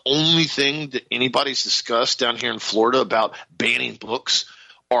notice the only thing that anybody's discussed down here in Florida about banning books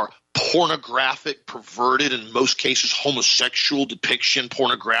are pornographic, perverted, in most cases homosexual depiction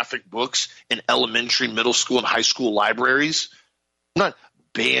pornographic books in elementary, middle school, and high school libraries. I'm not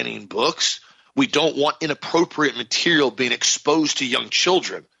banning books. We don't want inappropriate material being exposed to young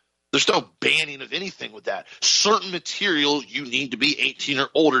children. There's no banning of anything with that. Certain material you need to be 18 or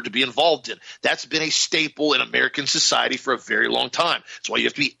older to be involved in. That's been a staple in American society for a very long time. That's why you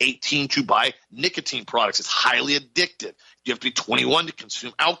have to be 18 to buy nicotine products. It's highly addictive. You have to be 21 to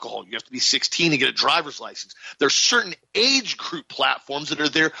consume alcohol. You have to be 16 to get a driver's license. There's certain age group platforms that are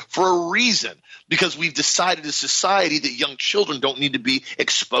there for a reason because we've decided as a society that young children don't need to be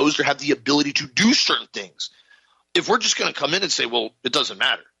exposed or have the ability to do certain things. If we're just going to come in and say, well, it doesn't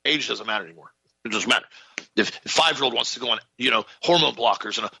matter. Age doesn't matter anymore. It doesn't matter. If a 5-year-old wants to go on, hormone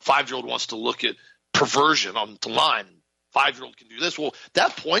blockers and a 5-year-old wants to look at perversion on the line, 5-year-old can do this. Well, at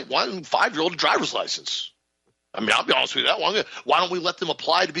that point, why don't 5-year-old a driver's license? I mean, I'll be honest with you. Why don't we let them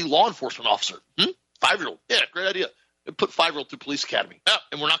apply to be law enforcement officer? 5-year-old. Yeah, great idea. Put 5-year-old through police academy. Yeah,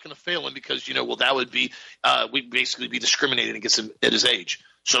 and we're not going to fail him because, that would be we'd basically be discriminating against him at his age.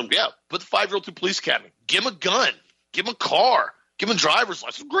 So, yeah, put the 5-year-old through police academy. Give him a gun. Give him a car. Give him a driver's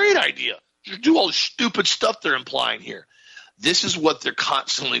license. Great idea. Just do all the stupid stuff they're implying here. This is what they're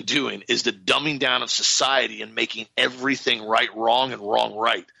constantly doing, is the dumbing down of society and making everything right wrong and wrong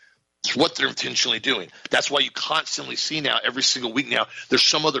right. It's what they're intentionally doing. That's why you constantly see now, every single week now, there's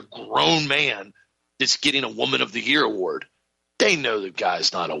some other grown man that's getting a Woman of the Year award. They know the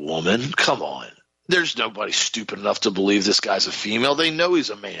guy's not a woman. Come on. There's nobody stupid enough to believe this guy's a female. They know he's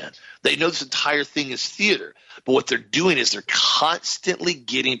a man. They know this entire thing is theater. But what they're doing is they're constantly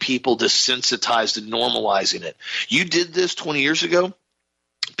getting people desensitized and normalizing it. You did this 20 years ago,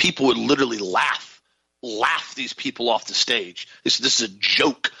 people would literally laugh these people off the stage. This is a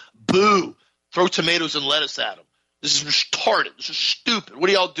joke. Boo. Throw tomatoes and lettuce at them. This is retarded. This is stupid. What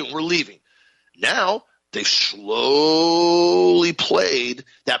are y'all doing? We're leaving. Now they've slowly played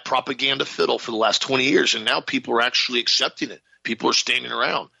that propaganda fiddle for the last 20 years, and now people are actually accepting it. People are standing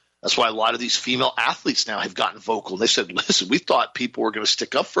around. That's why a lot of these female athletes now have gotten vocal. And they said, listen, we thought people were going to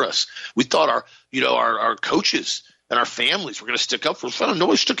stick up for us. We thought our coaches and our families were going to stick up for us.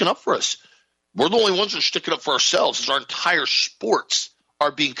 Nobody's sticking up for us. We're the only ones that are sticking up for ourselves, as our entire sports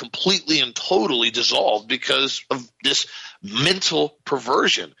are being completely and totally dissolved because of this mental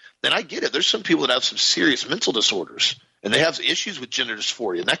perversion. And I get it. There's some people that have some serious mental disorders, and they have issues with gender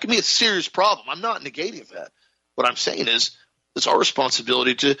dysphoria, and that can be a serious problem. I'm not negating that. What I'm saying is it's our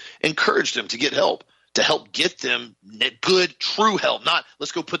responsibility to encourage them to get help, to help get them good, true help, not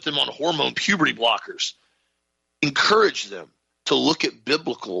let's go put them on hormone puberty blockers. Encourage them to look at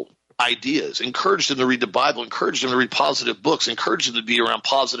biblical ideas, encourage them to read the Bible, encourage them to read positive books, encourage them to be around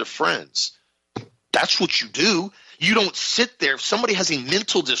positive friends. That's what you do. You don't sit there. If somebody has a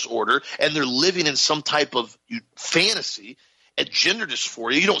mental disorder and they're living in some type of fantasy at gender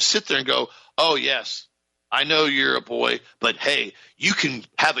dysphoria, you don't sit there and go, oh, yes, I know you're a boy, but hey, you can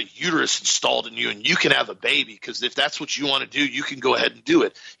have a uterus installed in you and you can have a baby because if that's what you want to do, you can go ahead and do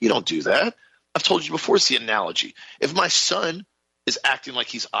it. You don't do that. I've told you before, it's the analogy. If my son is acting like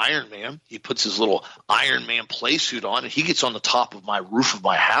he's Iron Man, he puts his little Iron Man play suit on and he gets on the top of my roof of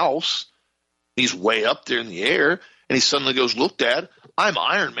my house. He's way up there in the air, and he suddenly goes, look, Dad, I'm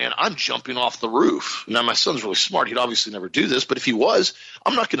Iron Man. I'm jumping off the roof. Now, my son's really smart. He'd obviously never do this, but if he was,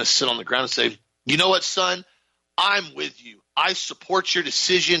 I'm not going to sit on the ground and say, you know what, son, I'm with you. I support your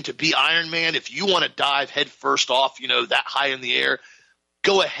decision to be Iron Man. If you want to dive head first off, that high in the air,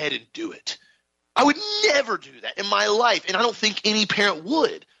 go ahead and do it. I would never do that in my life, and I don't think any parent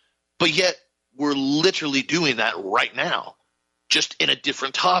would. But yet we're literally doing that right now, just in a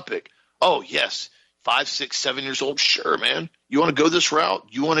different topic. Oh, yes, 5, 6, 7 years old. Sure, man. You want to go this route?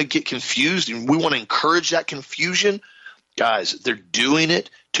 You want to get confused, and we want to encourage that confusion? Guys, they're doing it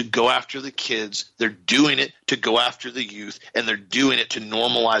to go after the kids. They're doing it to go after the youth, and they're doing it to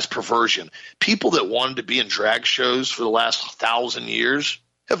normalize perversion. People that wanted to be in drag shows for the last 1,000 years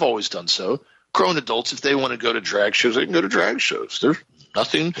have always done so. Grown adults, if they want to go to drag shows, they can go to drag shows. There's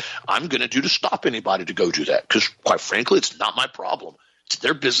nothing I'm going to do to stop anybody to go do that because, quite frankly, it's not my problem. It's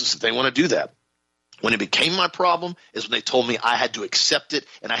their business if they want to do that. When it became my problem is when they told me I had to accept it,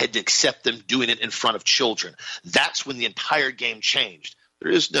 and I had to accept them doing it in front of children. That's when the entire game changed.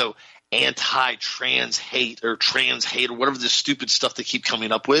 There is no anti-trans hate or trans hate or whatever this stupid stuff they keep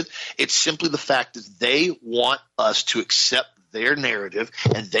coming up with. It's simply the fact that they want us to accept their narrative,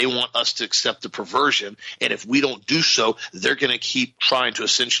 and they want us to accept the perversion. And if we don't do so, they're going to keep trying to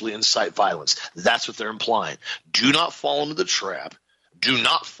essentially incite violence. That's what they're implying. Do not fall into the trap. Do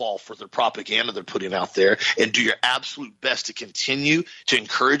not fall for the propaganda they're putting out there, and do your absolute best to continue to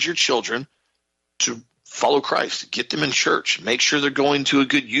encourage your children to follow Christ. Get them in church. Make sure they're going to a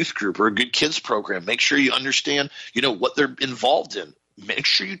good youth group or a good kids program. Make sure you understand, what they're involved in. Make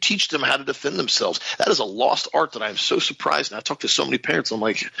sure you teach them how to defend themselves. That is a lost art that I'm so surprised. And I talk to so many parents. I'm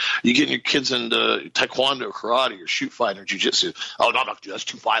like, you getting your kids into taekwondo, karate, or shoot fighting, or jiu-jitsu. Oh, no, that's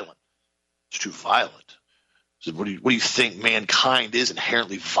too violent. It's too violent. So what do you think mankind is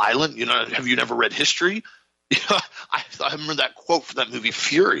inherently violent? Have you never read history? I remember that quote from that movie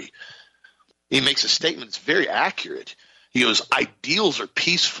Fury. He makes a statement that's very accurate. He goes, ideals are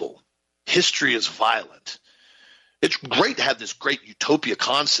peaceful. History is violent. It's great to have this great utopia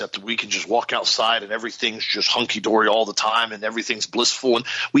concept that we can just walk outside and everything's just hunky-dory all the time and everything's blissful. And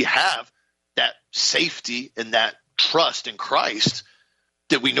we have that safety and that trust in Christ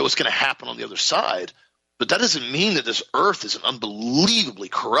that we know is going to happen on the other side. But that doesn't mean that this earth is unbelievably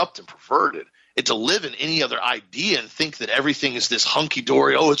corrupt and perverted. And to live in any other idea and think that everything is this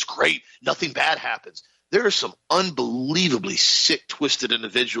hunky-dory, oh, it's great, nothing bad happens. There are some unbelievably sick, twisted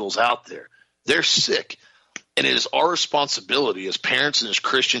individuals out there. They're sick. And it is our responsibility as parents and as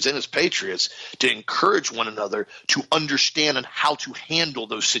Christians and as patriots to encourage one another to understand and how to handle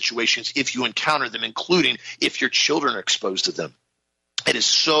those situations if you encounter them, including if your children are exposed to them. It is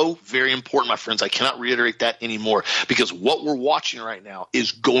so very important, my friends. I cannot reiterate that anymore because what we're watching right now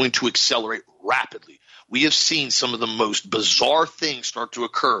is going to accelerate rapidly. We have seen some of the most bizarre things start to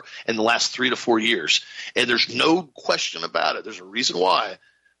occur in the last 3 to 4 years, and there's no question about it. There's a reason why.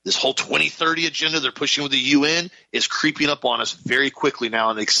 This whole 2030 agenda they're pushing with the UN is creeping up on us very quickly now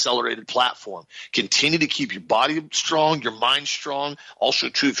on an accelerated platform. Continue to keep your body strong, your mind strong. Also,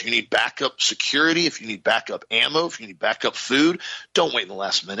 too, if you need backup security, if you need backup ammo, if you need backup food, don't wait in the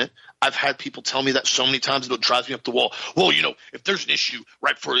last minute. I've had people tell me that so many times it drives me up the wall. Well, if there's an issue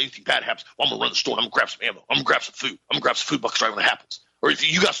right before anything bad happens, well, I'm going to run the store and I'm going to grab some ammo. I'm going to grab some food. I'm going to grab some food buckets right when it happens. Or if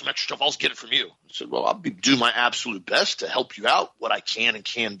you got some extra stuff, I'll just get it from you. I said, well, I'll do my absolute best to help you out what I can and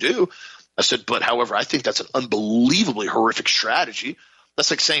can do. I said, but however, I think that's an unbelievably horrific strategy.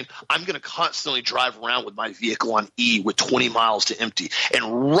 That's like saying I'm going to constantly drive around with my vehicle on E with 20 miles to empty.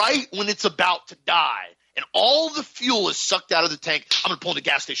 And right when it's about to die and all the fuel is sucked out of the tank, I'm going to pull in the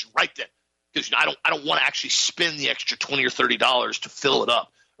gas station right then. Because I don't want to actually spend the extra $20 or $30 to fill it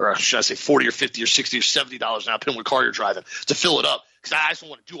up. Or should I say 40 or 50 or 60 or $70 now, depending on what car you're driving, to fill it up. Because I just don't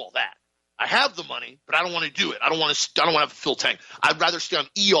want to do all that. I have the money, but I don't want to do it. I don't want to have a full tank. I'd rather stay on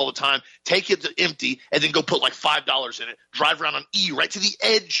E all the time, take it to empty, and then go put like $5 in it, drive around on E right to the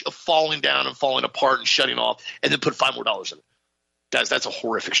edge of falling down and falling apart and shutting off, and then put $5 more in it. Guys, that's a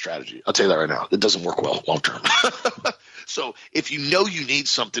horrific strategy. I'll tell you that right now. It doesn't work well long term. So if you know you need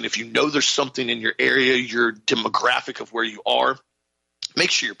something, if you know there's something in your area, your demographic of where you are, make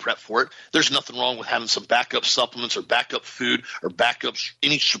sure you're prepped for it. There's nothing wrong with having some backup supplements or backup food or backup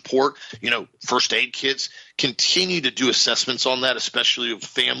any support, first aid kits. Continue to do assessments on that, especially if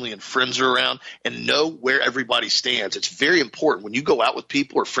family and friends are around, and know where everybody stands. It's very important. When you go out with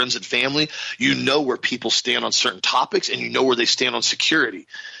people or friends and family, you know where people stand on certain topics and you know where they stand on security.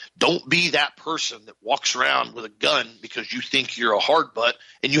 Don't be that person that walks around with a gun because you think you're a hard butt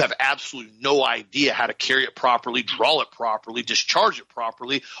and you have absolutely no idea how to carry it properly, draw it properly, discharge it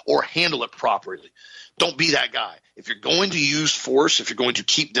properly, or handle it properly. Don't be that guy. If you're going to use force, if you're going to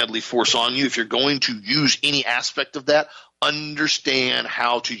keep deadly force on you, if you're going to use any aspect of that, understand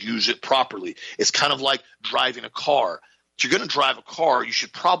how to use it properly. It's kind of like driving a car. If you're going to drive a car, you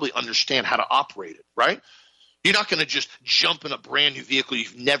should probably understand how to operate it, right? You're not going to just jump in a brand new vehicle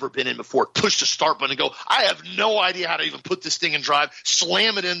you've never been in before, push the start button and go, I have no idea how to even put this thing in drive,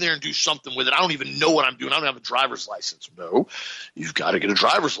 slam it in there and do something with it. I don't even know what I'm doing. I don't have a driver's license. No, you've got to get a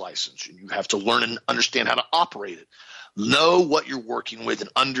driver's license, and you have to learn and understand how to operate it. Know what you're working with and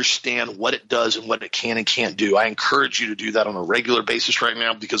understand what it does and what it can and can't do. I encourage you to do that on a regular basis right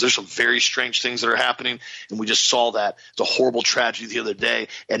now, because there's some very strange things that are happening, and we just saw that. It's a horrible tragedy the other day,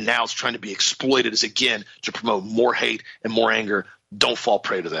 and now it's trying to be exploited as, again, to promote more hate and more anger. Don't fall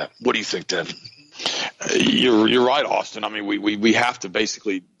prey to that. What do you think, Dan? You're right, Austin. I mean, we have to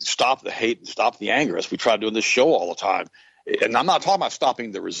basically stop the hate and stop the anger, as we try to do in this show all the time. And I'm not talking about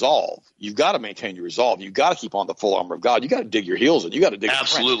stopping the resolve. You've got to maintain your resolve. You've got to keep on the full armor of God. You got to dig your heels in. You got to dig.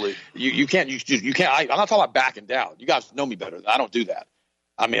 Absolutely. You can't. I'm not talking about backing down. You guys know me better. I don't do that.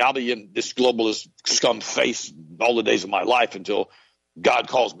 I mean, I'll be in this globalist scum face all the days of my life until God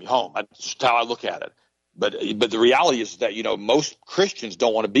calls me home. That's how I look at it. But the reality is that, most Christians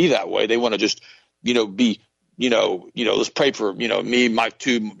don't want to be that way. They want to just, be, let's pray for, me, my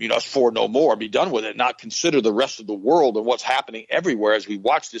two, us four, no more, be done with it, not consider the rest of the world and what's happening everywhere as we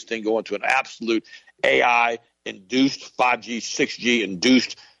watch this thing go into an absolute AI-induced, 5G,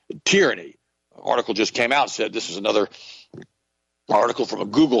 6G-induced tyranny. An article just came out and said this is another article from a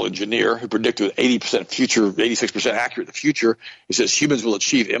Google engineer who predicted 80% future, 86% accurate in the future. He says humans will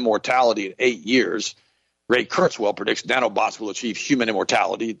achieve immortality in 8 years. Ray Kurzweil predicts nanobots will achieve human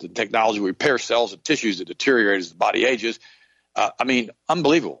immortality. The technology will repair cells and tissues that deteriorate as the body ages.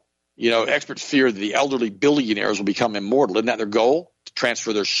 Unbelievable. Experts fear that the elderly billionaires will become immortal. Isn't that their goal? To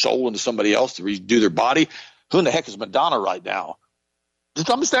transfer their soul into somebody else, to redo their body? Who in the heck is Madonna right now?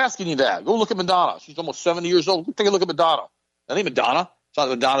 I'm just asking you that. Go look at Madonna. She's almost 70 years old. Take a look at Madonna. That ain't Madonna. It's not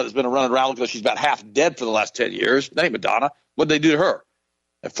Madonna that's been running around because she's about half dead for the last 10 years. That ain't Madonna. What did they do to her?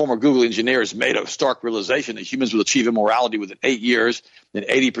 A former Google engineer has made a stark realization that humans will achieve immortality within 8 years, and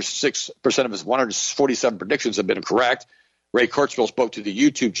 86% of his 147 predictions have been correct. Ray Kurzweil spoke to the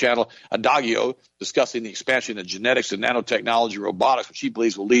YouTube channel Adagio, discussing the expansion of genetics and nanotechnology robotics, which he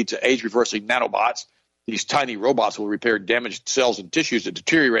believes will lead to age-reversing nanobots. These tiny robots will repair damaged cells and tissues that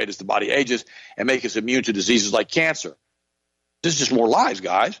deteriorate as the body ages and make us immune to diseases like cancer. This is just more lies,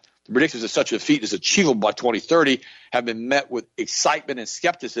 guys. The predictions that such a feat is achievable by 2030 have been met with excitement and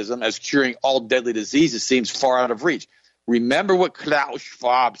skepticism, as curing all deadly diseases seems far out of reach. Remember what Klaus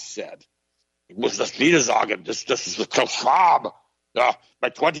Schwab said. This is the Klaus Schwab. By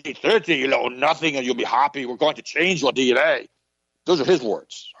 2030, you'll own nothing and you'll be happy. We're going to change your DNA. Those are his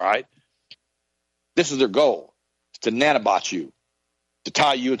words, all right? This is their goal, to nanobot you, to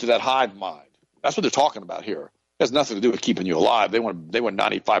tie you into that hive mind. That's what they're talking about here. It has nothing to do with keeping you alive. They want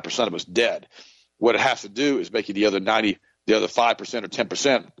 95% of us dead. What it has to do is make you the other 5% or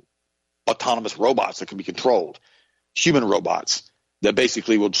 10% autonomous robots that can be controlled, human robots that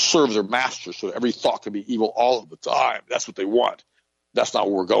basically will serve their master so every thought can be evil all of the time. That's what they want. That's not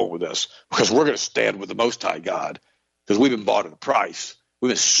where we're going with this, because we're going to stand with the Most High God, because we've been bought at a price. We've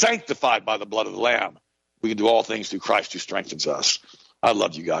been sanctified by the blood of the Lamb. We can do all things through Christ who strengthens us. I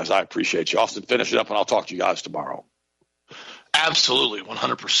love you guys. I appreciate you. Austin, finish it up, and I'll talk to you guys tomorrow. Absolutely,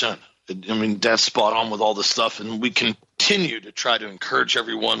 100%. I mean, that's spot on with all this stuff, and we continue to try to encourage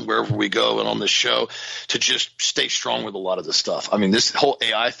everyone wherever we go and on this show to just stay strong with a lot of this stuff. I mean, this whole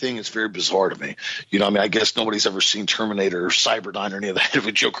AI thing is very bizarre to me. I guess nobody's ever seen Terminator or Cyberdyne or any of that.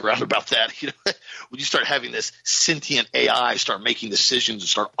 We joke around about that. When you start having this sentient AI start making decisions and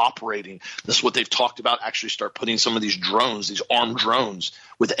start operating, this is what they've talked about, actually start putting some of these drones, these armed drones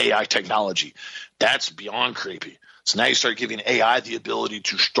with AI technology. That's beyond creepy. So now you start giving AI the ability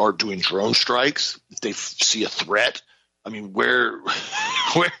to start doing drone strikes if they see a threat. I mean, where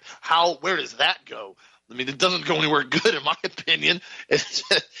does that go? I mean, it doesn't go anywhere good, in my opinion.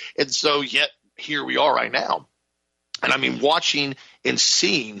 And so yet here we are right now. And I mean, watching and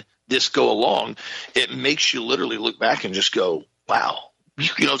seeing this go along, it makes you literally look back and just go, wow.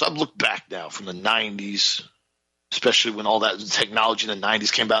 I've looked back now from the 90s, especially when all that technology in the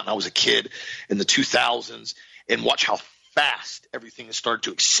 90s came out and I was a kid, in the 2000s, and watch how fast everything has started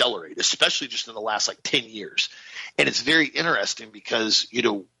to accelerate, especially just in the last 10 years. And it's very interesting because,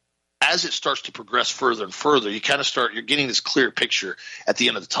 as it starts to progress further and further, you're getting this clear picture at the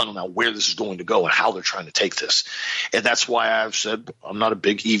end of the tunnel now where this is going to go and how they're trying to take this. And that's why I've said I'm not a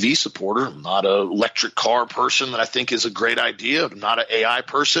big EV supporter. I'm not an electric car person that I think is a great idea. I'm not an AI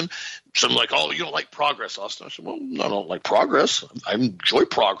person. Some like, oh, you don't like progress, Austin. I said, well, I don't like progress. I enjoy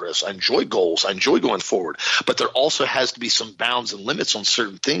progress. I enjoy goals. I enjoy going forward. But there also has to be some bounds and limits on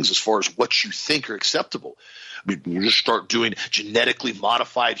certain things as far as what you think are acceptable. We just start doing genetically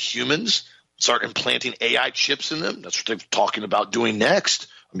modified humans. start implanting AI chips in them. That's what they're talking about doing next.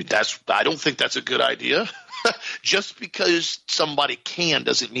 I mean, I don't think that's a good idea. Just because somebody can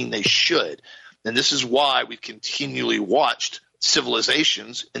doesn't mean they should. And this is why we've continually watched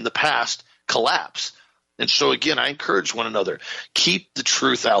civilizations in the past collapse. And so, again, I encourage one another, keep the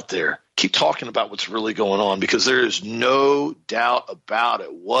truth out there. Keep talking about what's really going on, because there is no doubt about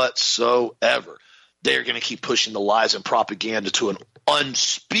it whatsoever. They're going to keep pushing the lies and propaganda to an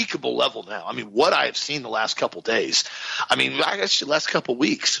unspeakable level now. I mean, what I have seen the last couple of days, I mean, I guess the last couple of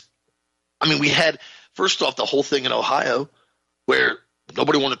weeks, I mean, we had, first off, the whole thing in Ohio where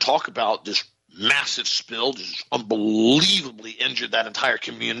nobody wanted to talk about this massive spill, just unbelievably injured that entire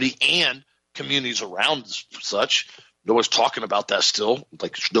community and communities around such. Nobody's talking about that still.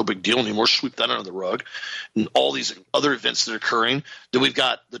 Like, it's no big deal anymore. Sweep that under the rug. And all these other events that are occurring. Then we've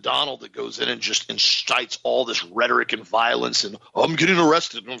got the Donald that goes in and just incites all this rhetoric and violence and, oh, I'm getting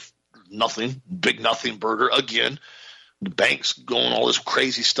arrested. Nothing. Big nothing burger again. The banks going all this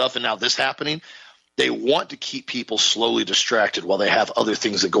crazy stuff, and now this happening. They want to keep people slowly distracted while they have other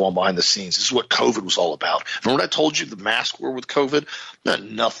things that go on behind the scenes. This is what COVID was all about. Remember what I told you, the mask war with COVID? That had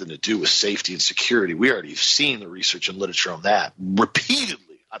nothing to do with safety and security. We already have seen the research and literature on that.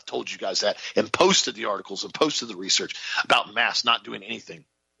 Repeatedly, I've told you guys that and posted the articles and posted the research about masks not doing anything.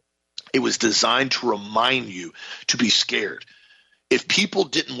 It was designed to remind you to be scared. If people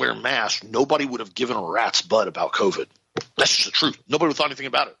didn't wear masks, nobody would have given a rat's butt about COVID. That's just the truth. Nobody would have thought anything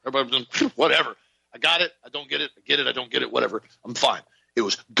about it. Everybody would have been, whatever. I got it. I don't get it. I get it. I don't get it. Whatever. I'm fine. It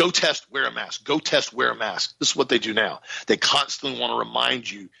was go test, wear a mask. Go test, wear a mask. This is what they do now. They constantly want to remind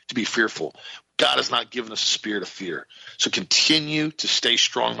you to be fearful. God has not given us a spirit of fear. So continue to stay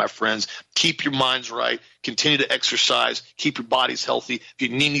strong, my friends. Keep your minds right. Continue to exercise. Keep your bodies healthy. If you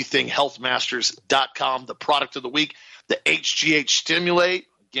need anything, healthmasters.com, the product of the week, the HGH Stimulate.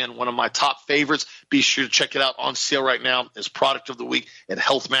 Again, one of my top favorites. Be sure to check it out on sale right now as product of the week at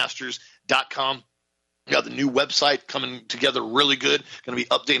healthmasters.com. We got the new website coming together really good. Going to be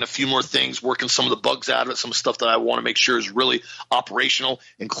updating a few more things, working some of the bugs out of it, some stuff that I want to make sure is really operational,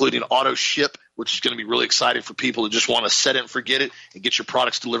 including auto ship, which is going to be really exciting for people who just want to set it and forget it and get your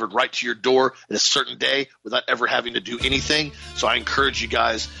products delivered right to your door at a certain day without ever having to do anything. So I encourage you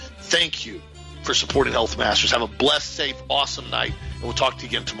guys, thank you for supporting Health Masters. Have a blessed, safe, awesome night, and we'll talk to you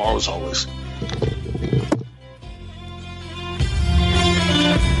again tomorrow as always.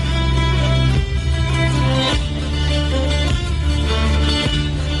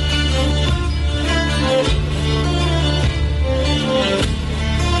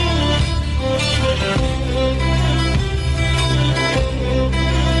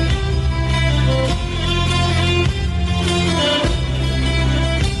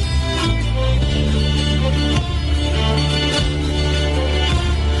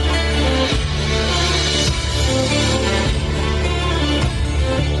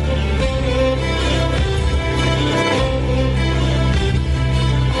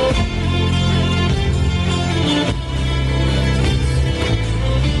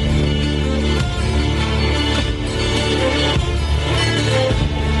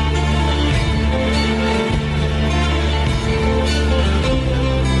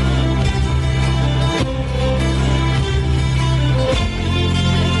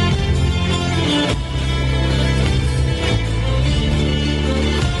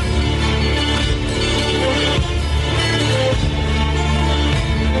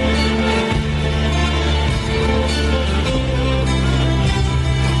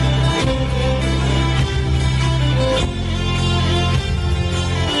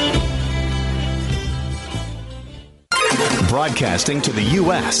 Broadcasting to the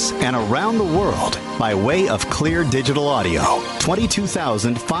U.S. and around the world by way of clear digital audio,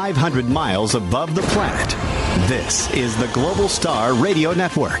 22,500 miles above the planet. This is the Global Star Radio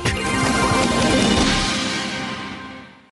Network.